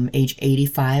 age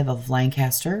 85, of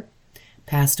Lancaster,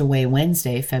 passed away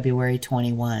Wednesday, February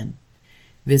 21.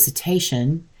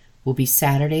 Visitation will be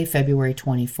Saturday, February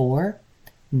 24,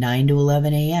 9 to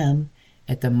 11 a.m.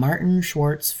 at the Martin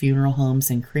Schwartz Funeral Homes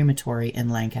and Crematory in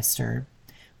Lancaster,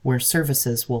 where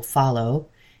services will follow,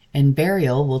 and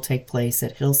burial will take place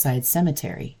at Hillside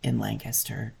Cemetery in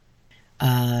Lancaster.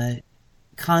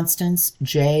 Constance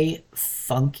J.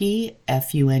 Funke,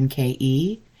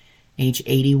 Funke, age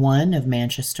 81, of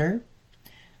Manchester,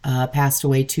 passed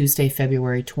away Tuesday,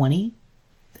 February 20.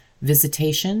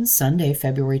 Visitation Sunday,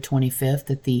 February 25th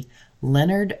at the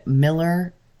Leonard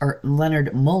Muller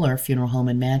Funeral Home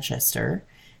in Manchester.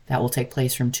 That will take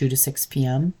place from 2 to 6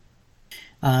 p.m.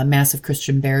 Massive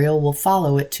Christian burial will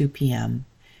follow at 2 p.m.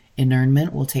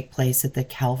 Interment will take place at the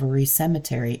Calvary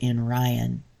Cemetery in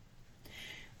Ryan.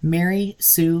 Mary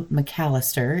Sue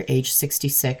McAllister, age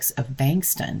 66, of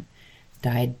Bankston,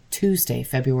 died Tuesday,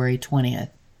 February 20th.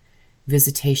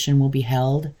 Visitation will be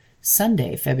held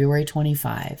Sunday, February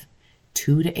 25,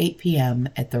 2 to 8 p.m.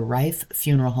 at the Rife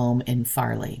Funeral Home in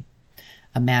Farley.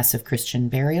 A massive Christian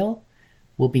burial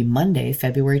will be Monday,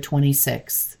 February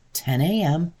 26th, 10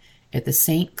 a.m. at the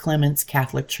St. Clement's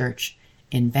Catholic Church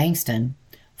in Bankston,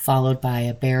 followed by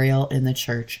a burial in the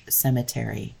church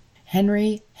cemetery.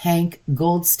 Henry Hank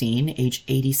Goldstein, age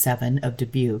 87, of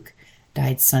Dubuque,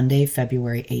 died Sunday,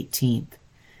 February 18th.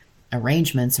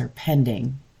 Arrangements are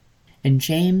pending. And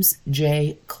James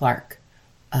J. Clark,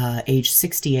 age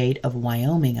 68, of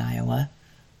Wyoming, Iowa,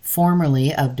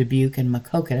 formerly of Dubuque and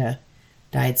Maquoketa,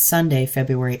 died Sunday,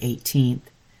 February 18th.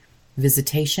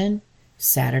 Visitation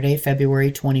Saturday,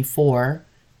 February 24,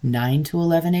 9 to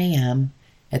 11 a.m.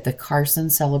 at the Carson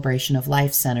Celebration of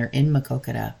Life Center in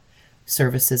Maquoketa.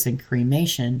 Services and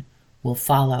cremation will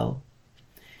follow.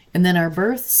 And then our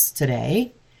births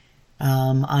today,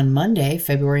 on Monday,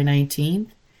 February 19th,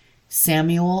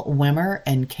 Samuel Wemmer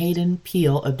and Caden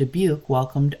Peel of Dubuque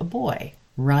welcomed a boy.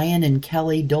 Ryan and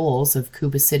Kelly Doles of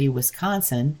Cuba City,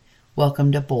 Wisconsin,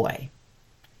 welcomed a boy.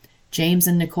 James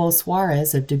and Nicole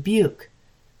Suarez of Dubuque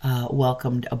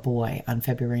welcomed a boy on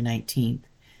February 19th.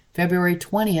 February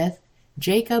 20th,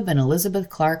 Jacob and Elizabeth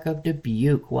Clark of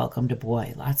Dubuque welcomed a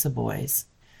boy. Lots of boys.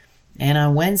 And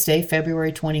on Wednesday,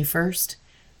 February 21st,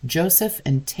 Joseph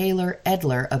and Taylor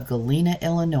Edler of Galena,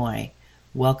 Illinois,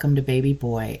 welcomed a baby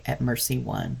boy at Mercy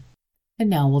One. And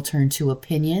now we'll turn to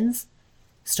opinions,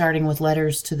 starting with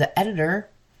letters to the editor.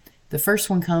 The first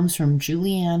one comes from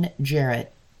Julianne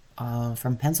Jarrett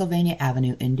from Pennsylvania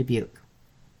Avenue in Dubuque.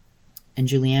 And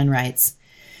Julianne writes,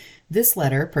 "This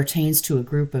letter pertains to a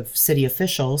group of city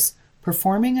officials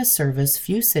performing a service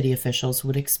few city officials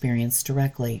would experience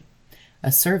directly,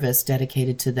 a service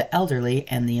dedicated to the elderly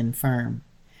and the infirm.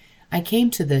 I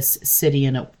came to this city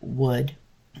in a wood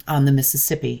on the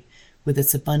Mississippi, with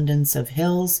its abundance of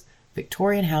hills,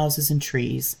 Victorian houses, and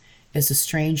trees, as a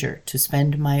stranger to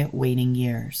spend my waning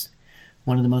years.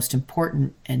 One of the most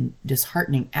important and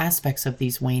disheartening aspects of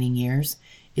these waning years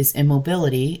is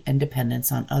immobility and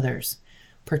dependence on others,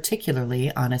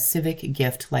 particularly on a civic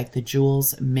gift like the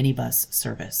Jules minibus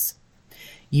service.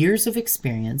 Years of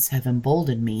experience have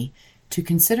emboldened me to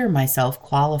consider myself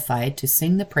qualified to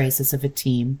sing the praises of a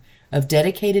team of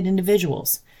dedicated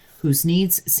individuals whose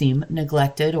needs seem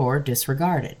neglected or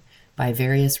disregarded by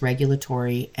various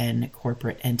regulatory and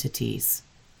corporate entities.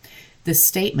 This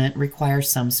statement requires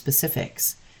some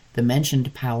specifics. The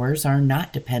mentioned powers are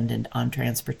not dependent on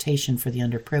transportation for the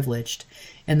underprivileged,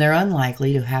 and they're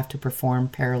unlikely to have to perform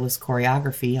perilous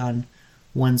choreography on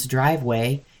one's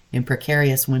driveway in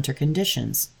precarious winter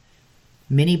conditions.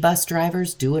 Minibus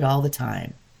drivers do it all the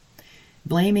time.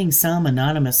 Blaming some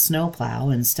anonymous snowplow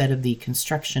instead of the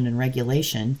construction and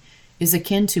regulation is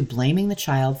akin to blaming the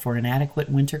child for inadequate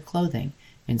winter clothing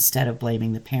instead of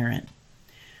blaming the parent.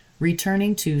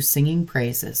 Returning to singing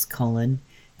praises,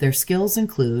 their skills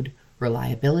include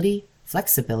reliability,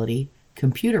 flexibility,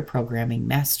 computer programming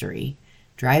mastery,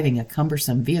 driving a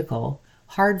cumbersome vehicle,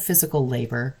 hard physical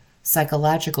labor,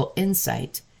 psychological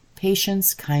insight,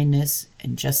 patience, kindness,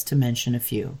 and just to mention a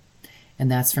few." And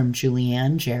that's from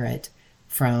Julianne Jarrett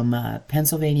from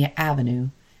Pennsylvania Avenue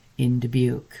in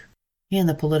Dubuque. In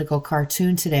the political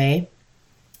cartoon today,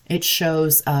 it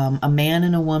shows a man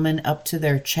and a woman up to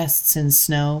their chests in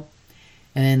snow,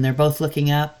 and they're both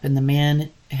looking up, and the man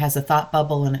has a thought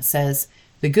bubble, and it says,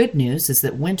 The good news is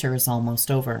that winter is almost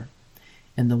over.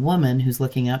 And the woman who's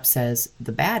looking up says,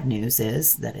 the bad news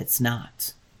is that it's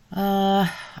not. On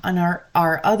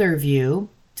our other view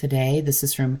today, this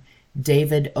is from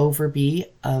David Overby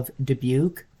of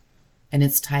Dubuque, and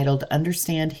it's titled,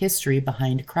 Understand History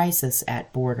Behind Crisis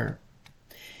at Border.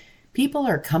 People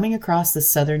are coming across the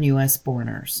southern U.S.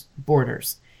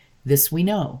 borders. This we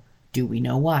know. Do we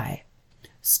know why?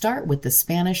 Start with the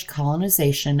Spanish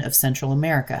colonization of Central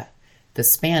America. The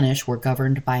Spanish were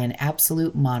governed by an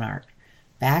absolute monarch,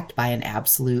 backed by an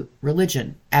absolutist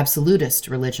religion.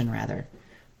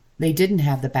 They didn't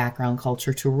have the background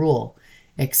culture to rule,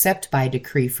 except by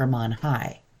decree from on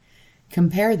high.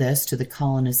 Compare this to the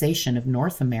colonization of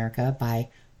North America by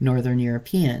Northern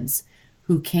Europeans,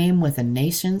 who came with a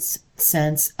nation's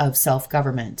sense of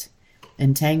self-government.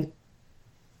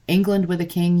 England with a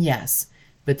king, yes,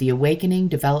 but the awakening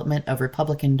development of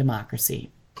republican democracy.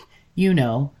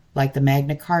 Like the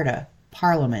Magna Carta,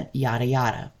 Parliament, yada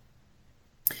yada.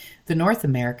 The North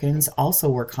Americans also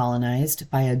were colonized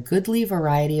by a goodly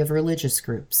variety of religious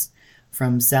groups,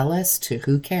 from zealous to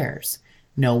who cares.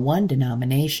 No one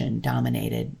denomination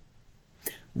dominated.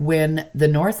 When the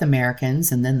North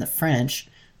Americans and then the French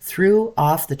threw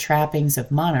off the trappings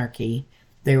of monarchy,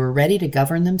 they were ready to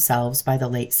govern themselves by the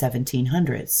late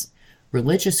 1700s.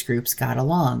 Religious groups got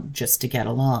along just to get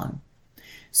along.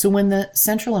 So when the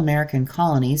Central American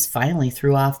colonies finally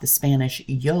threw off the Spanish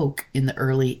yoke in the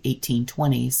early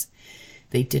 1820s,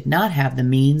 they did not have the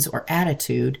means or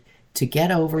attitude to get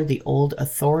over the old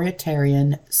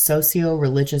authoritarian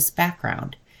socio-religious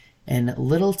background, and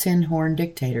little tin horn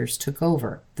dictators took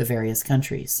over the various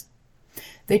countries.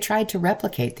 They tried to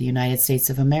replicate the United States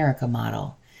of America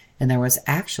model, and there was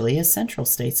actually a Central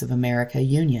States of America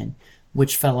Union,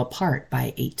 which fell apart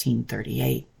by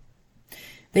 1838.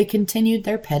 They continued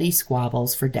their petty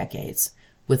squabbles for decades,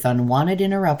 with unwanted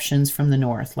interruptions from the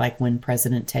North, like when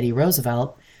President Teddy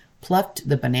Roosevelt plucked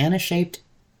the banana-shaped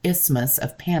Isthmus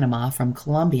of Panama from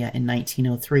Colombia in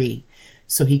 1903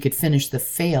 so he could finish the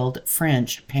failed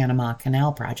French Panama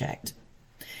Canal project.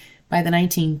 By the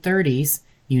 1930s,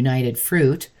 United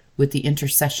Fruit, with the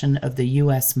intercession of the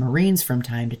U.S. Marines from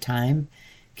time to time,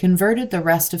 converted the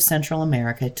rest of Central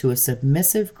America to a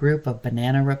submissive group of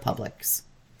banana republics.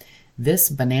 This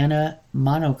banana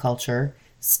monoculture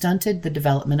stunted the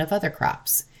development of other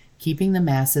crops, keeping the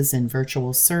masses in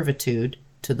virtual servitude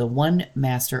to the one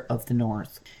master of the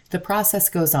North. The process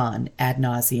goes on ad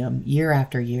nauseum, year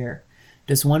after year.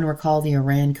 Does one recall the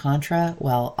Iran-Contra,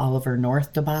 Oliver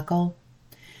North debacle?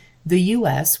 The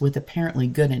U.S., with apparently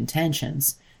good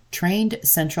intentions, trained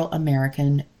Central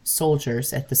American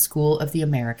soldiers at the School of the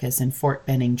Americas in Fort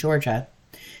Benning, Georgia,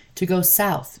 to go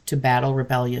south to battle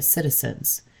rebellious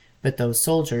citizens. But those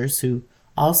soldiers, who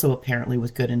also apparently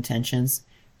with good intentions,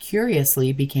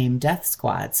 curiously became death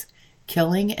squads,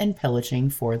 killing and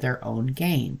pillaging for their own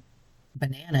gain.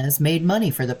 Bananas made money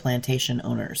for the plantation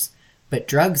owners, but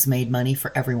drugs made money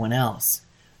for everyone else.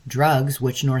 Drugs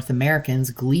which North Americans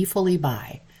gleefully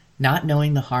buy, not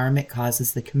knowing the harm it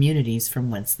causes the communities from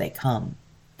whence they come.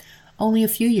 Only a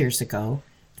few years ago,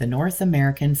 the North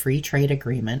American Free Trade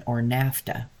Agreement, or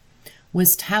NAFTA,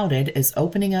 was touted as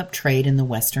opening up trade in the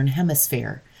Western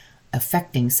Hemisphere,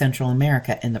 affecting Central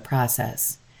America in the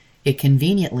process. It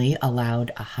conveniently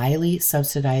allowed a highly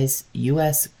subsidized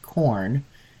U.S. corn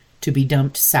to be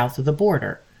dumped south of the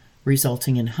border,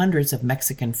 resulting in hundreds of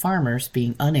Mexican farmers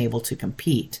being unable to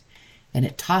compete, and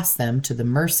it tossed them to the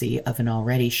mercy of an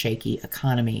already shaky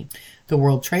economy. The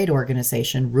World Trade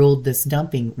Organization ruled this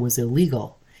dumping was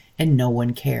illegal, and no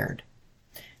one cared.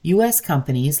 U.S.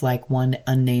 companies, like one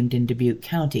unnamed in Dubuque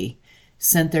County,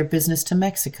 sent their business to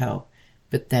Mexico,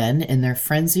 but then, in their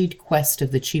frenzied quest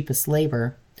of the cheapest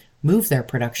labor, moved their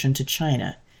production to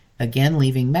China, again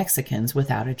leaving Mexicans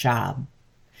without a job.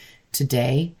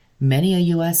 Today, many a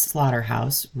U.S.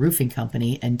 slaughterhouse, roofing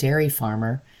company, and dairy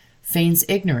farmer feigns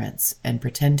ignorance and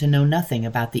pretend to know nothing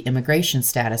about the immigration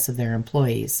status of their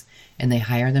employees, and they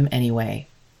hire them anyway.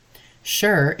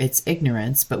 Sure, it's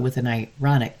ignorance, but with an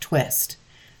ironic twist.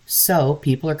 So,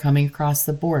 people are coming across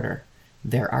the border.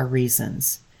 There are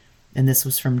reasons. And this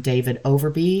was from David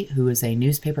Overby, who is a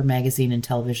newspaper, magazine, and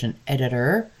television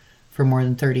editor for more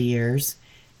than 30 years,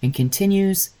 and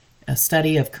continues a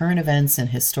study of current events and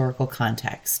historical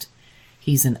context.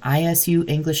 He's an ISU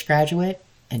English graduate,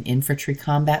 an infantry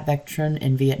combat veteran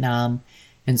in Vietnam,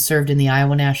 and served in the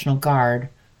Iowa National Guard,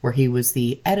 where he was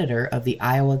the editor of the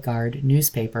Iowa Guard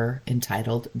newspaper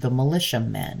entitled The Militia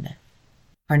Men.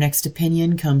 Our next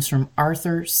opinion comes from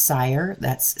Arthur Cyr,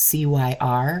 that's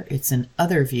C-Y-R. It's an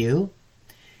other view.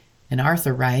 And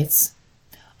Arthur writes,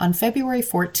 on February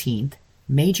 14th,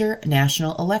 Major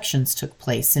national elections took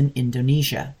place in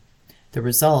Indonesia. The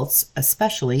results,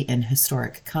 especially in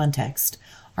historic context,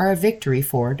 are a victory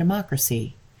for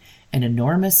democracy. An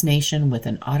enormous nation with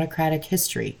an autocratic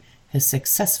history has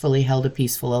successfully held a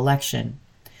peaceful election.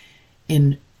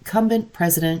 Incumbent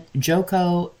President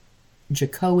Jokowi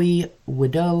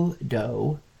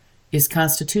Widodo is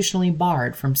constitutionally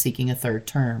barred from seeking a third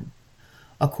term.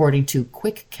 According to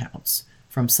quick counts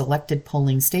from selected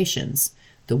polling stations,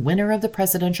 the winner of the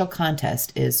presidential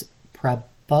contest is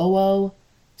Prabowo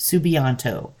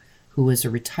Subianto, who is a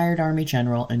retired Army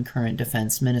general and current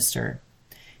defense minister.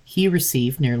 He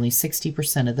received nearly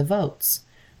 60% of the votes.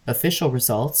 Official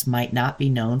results might not be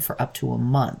known for up to a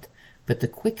month, but the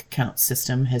quick count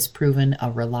system has proven a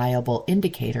reliable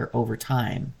indicator over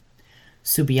time.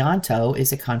 Subianto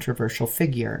is a controversial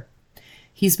figure.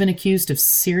 He's been accused of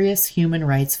serious human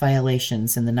rights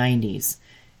violations in the 90s,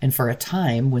 and for a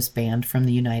time was banned from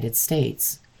the United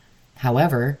States.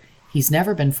 However, he's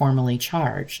never been formally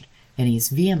charged, and he's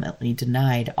vehemently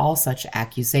denied all such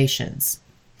accusations.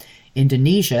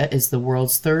 Indonesia is the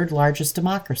world's third largest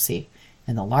democracy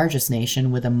and the largest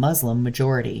nation with a Muslim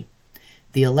majority.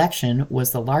 The election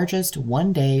was the largest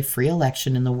one-day free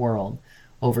election in the world,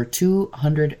 over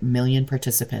 200 million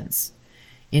participants.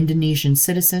 Indonesian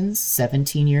citizens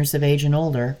 17 years of age and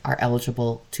older are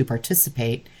eligible to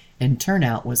participate, and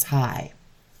turnout was high.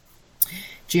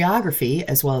 Geography,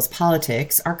 as well as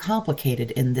politics, are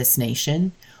complicated in this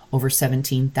nation. Over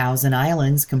 17,000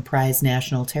 islands comprise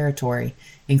national territory,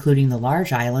 including the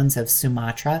large islands of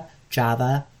Sumatra,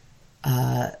 Java,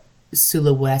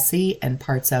 Sulawesi, and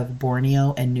parts of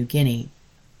Borneo and New Guinea.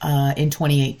 In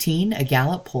 2018, a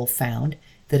Gallup poll found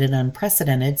that an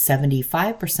unprecedented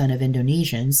 75% of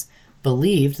Indonesians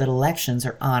believed that elections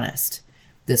are honest.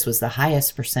 This was the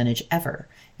highest percentage ever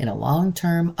in a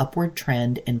long-term upward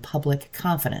trend in public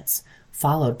confidence,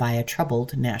 followed by a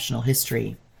troubled national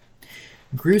history.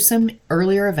 Gruesome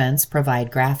earlier events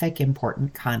provide graphic,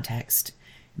 important context.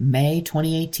 May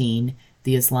 2018,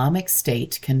 the Islamic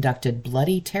State conducted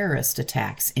bloody terrorist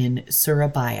attacks in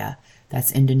Surabaya,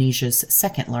 that's Indonesia's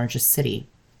second largest city.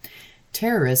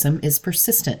 Terrorism is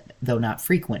persistent, though not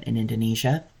frequent in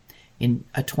Indonesia. In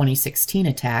a 2016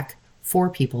 attack, 4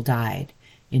 people died.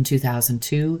 In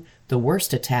 2002, the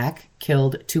worst attack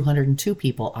killed 202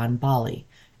 people on Bali,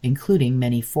 including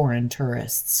many foreign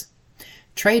tourists.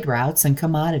 Trade routes and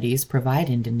commodities provide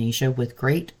Indonesia with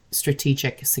great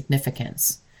strategic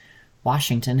significance.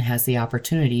 Washington has the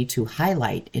opportunity to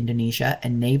highlight Indonesia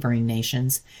and neighboring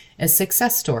nations as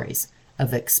success stories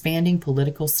of expanding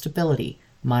political stability,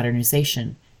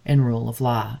 modernization, and rule of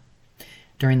law.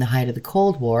 During the height of the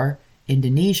Cold War,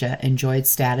 Indonesia enjoyed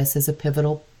status as a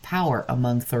pivotal power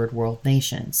among Third World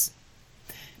nations.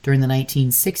 During the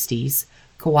 1960s,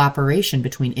 cooperation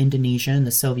between Indonesia and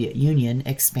the Soviet Union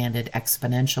expanded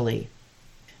exponentially.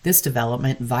 This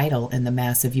development, vital in the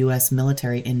massive U.S.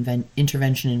 military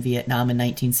intervention in Vietnam in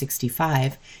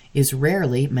 1965, is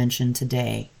rarely mentioned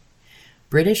today.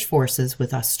 British forces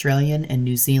with Australian and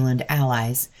New Zealand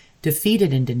allies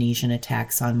defeated Indonesian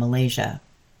attacks on Malaysia.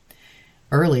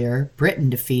 Earlier, Britain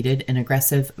defeated an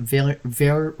aggressive,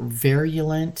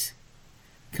 virulent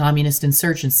communist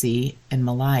insurgency in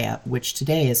Malaya, which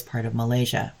today is part of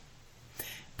Malaysia.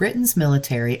 Britain's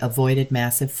military avoided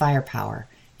massive firepower,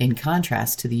 in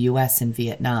contrast to the U.S. in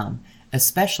Vietnam,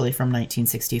 especially from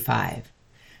 1965.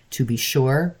 To be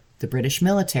sure, the British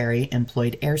military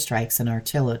employed airstrikes and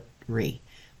artillery,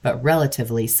 but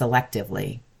relatively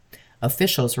selectively.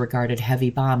 Officials regarded heavy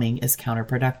bombing as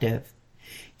counterproductive.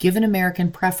 Given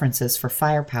American preferences for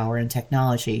firepower and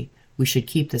technology, we should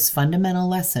keep this fundamental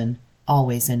lesson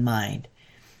always in mind.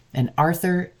 And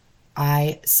Arthur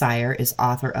I. Sire is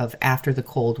author of After the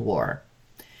Cold War.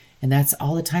 And that's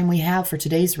all the time we have for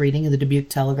today's reading of the Dubuque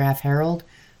Telegraph Herald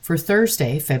for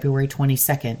Thursday, February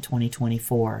 22nd,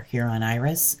 2024, here on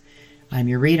Iris. I'm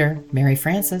your reader, Mary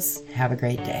Frances. Have a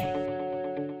great day.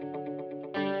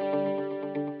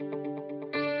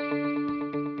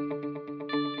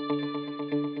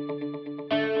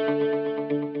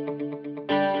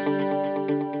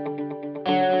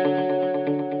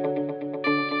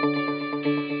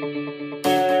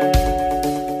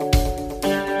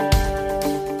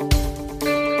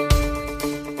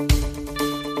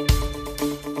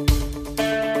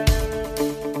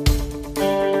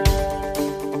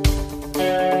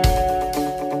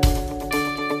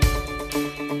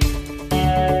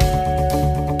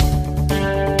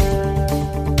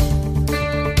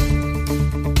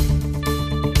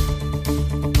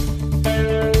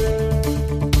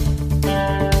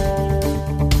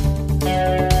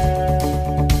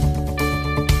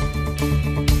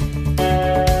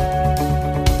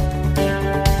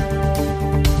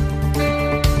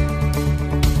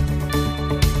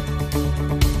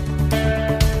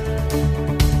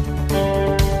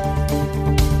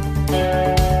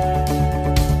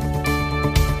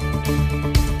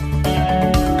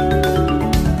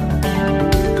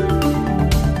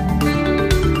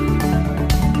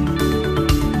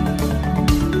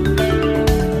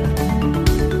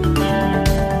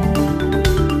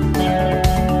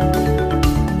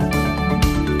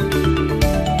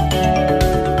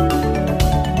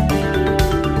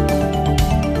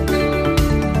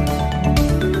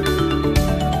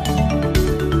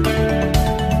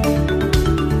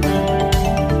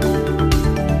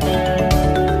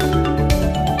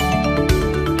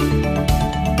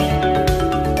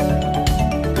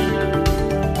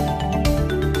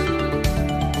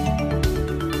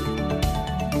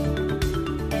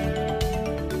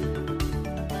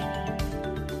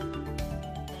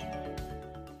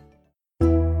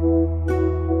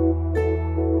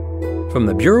 From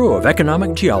the Bureau of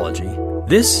Economic Geology,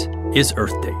 this is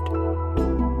Earth Date.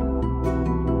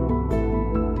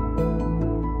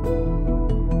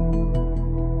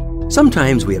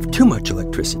 Sometimes we have too much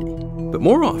electricity, but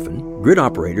more often, grid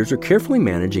operators are carefully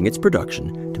managing its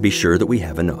production to be sure that we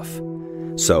have enough.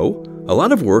 So, a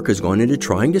lot of work has gone into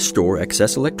trying to store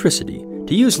excess electricity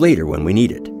to use later when we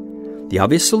need it. The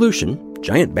obvious solution,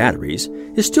 giant batteries,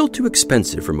 is still too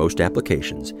expensive for most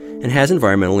applications and has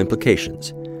environmental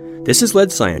implications. This has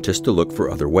led scientists to look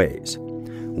for other ways.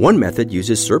 One method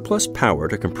uses surplus power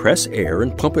to compress air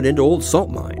and pump it into old salt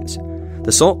mines.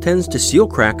 The salt tends to seal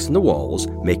cracks in the walls,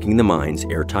 making the mines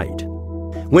airtight.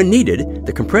 When needed,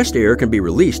 the compressed air can be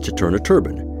released to turn a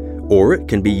turbine, or it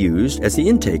can be used as the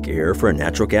intake air for a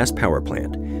natural gas power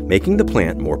plant, making the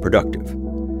plant more productive.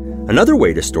 Another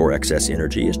way to store excess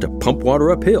energy is to pump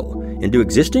water uphill into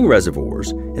existing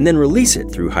reservoirs and then release it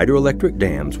through hydroelectric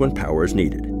dams when power is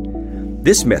needed.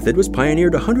 This method was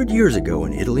pioneered 100 years ago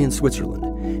in Italy and Switzerland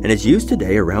and is used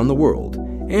today around the world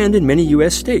and in many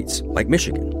U.S. states like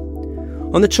Michigan.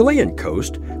 On the Chilean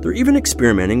coast, they're even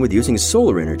experimenting with using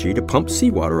solar energy to pump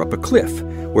seawater up a cliff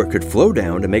where it could flow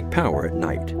down to make power at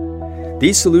night.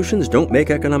 These solutions don't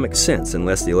make economic sense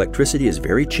unless the electricity is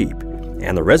very cheap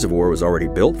and the reservoir was already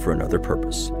built for another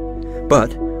purpose.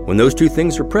 But when those two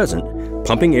things are present,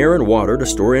 pumping air and water to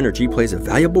store energy plays a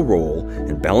valuable role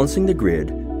in balancing the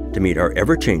grid to meet our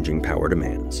ever-changing power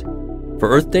demands. For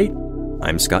Earth Date,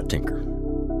 I'm Scott Tinker.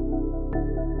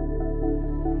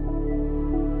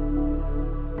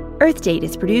 Earth Date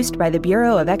is produced by the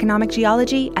Bureau of Economic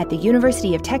Geology at the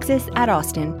University of Texas at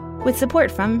Austin, with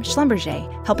support from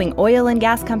Schlumberger, helping oil and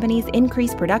gas companies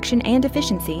increase production and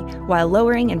efficiency while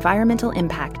lowering environmental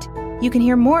impact. You can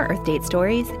hear more Earth Date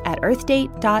stories at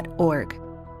earthdate.org.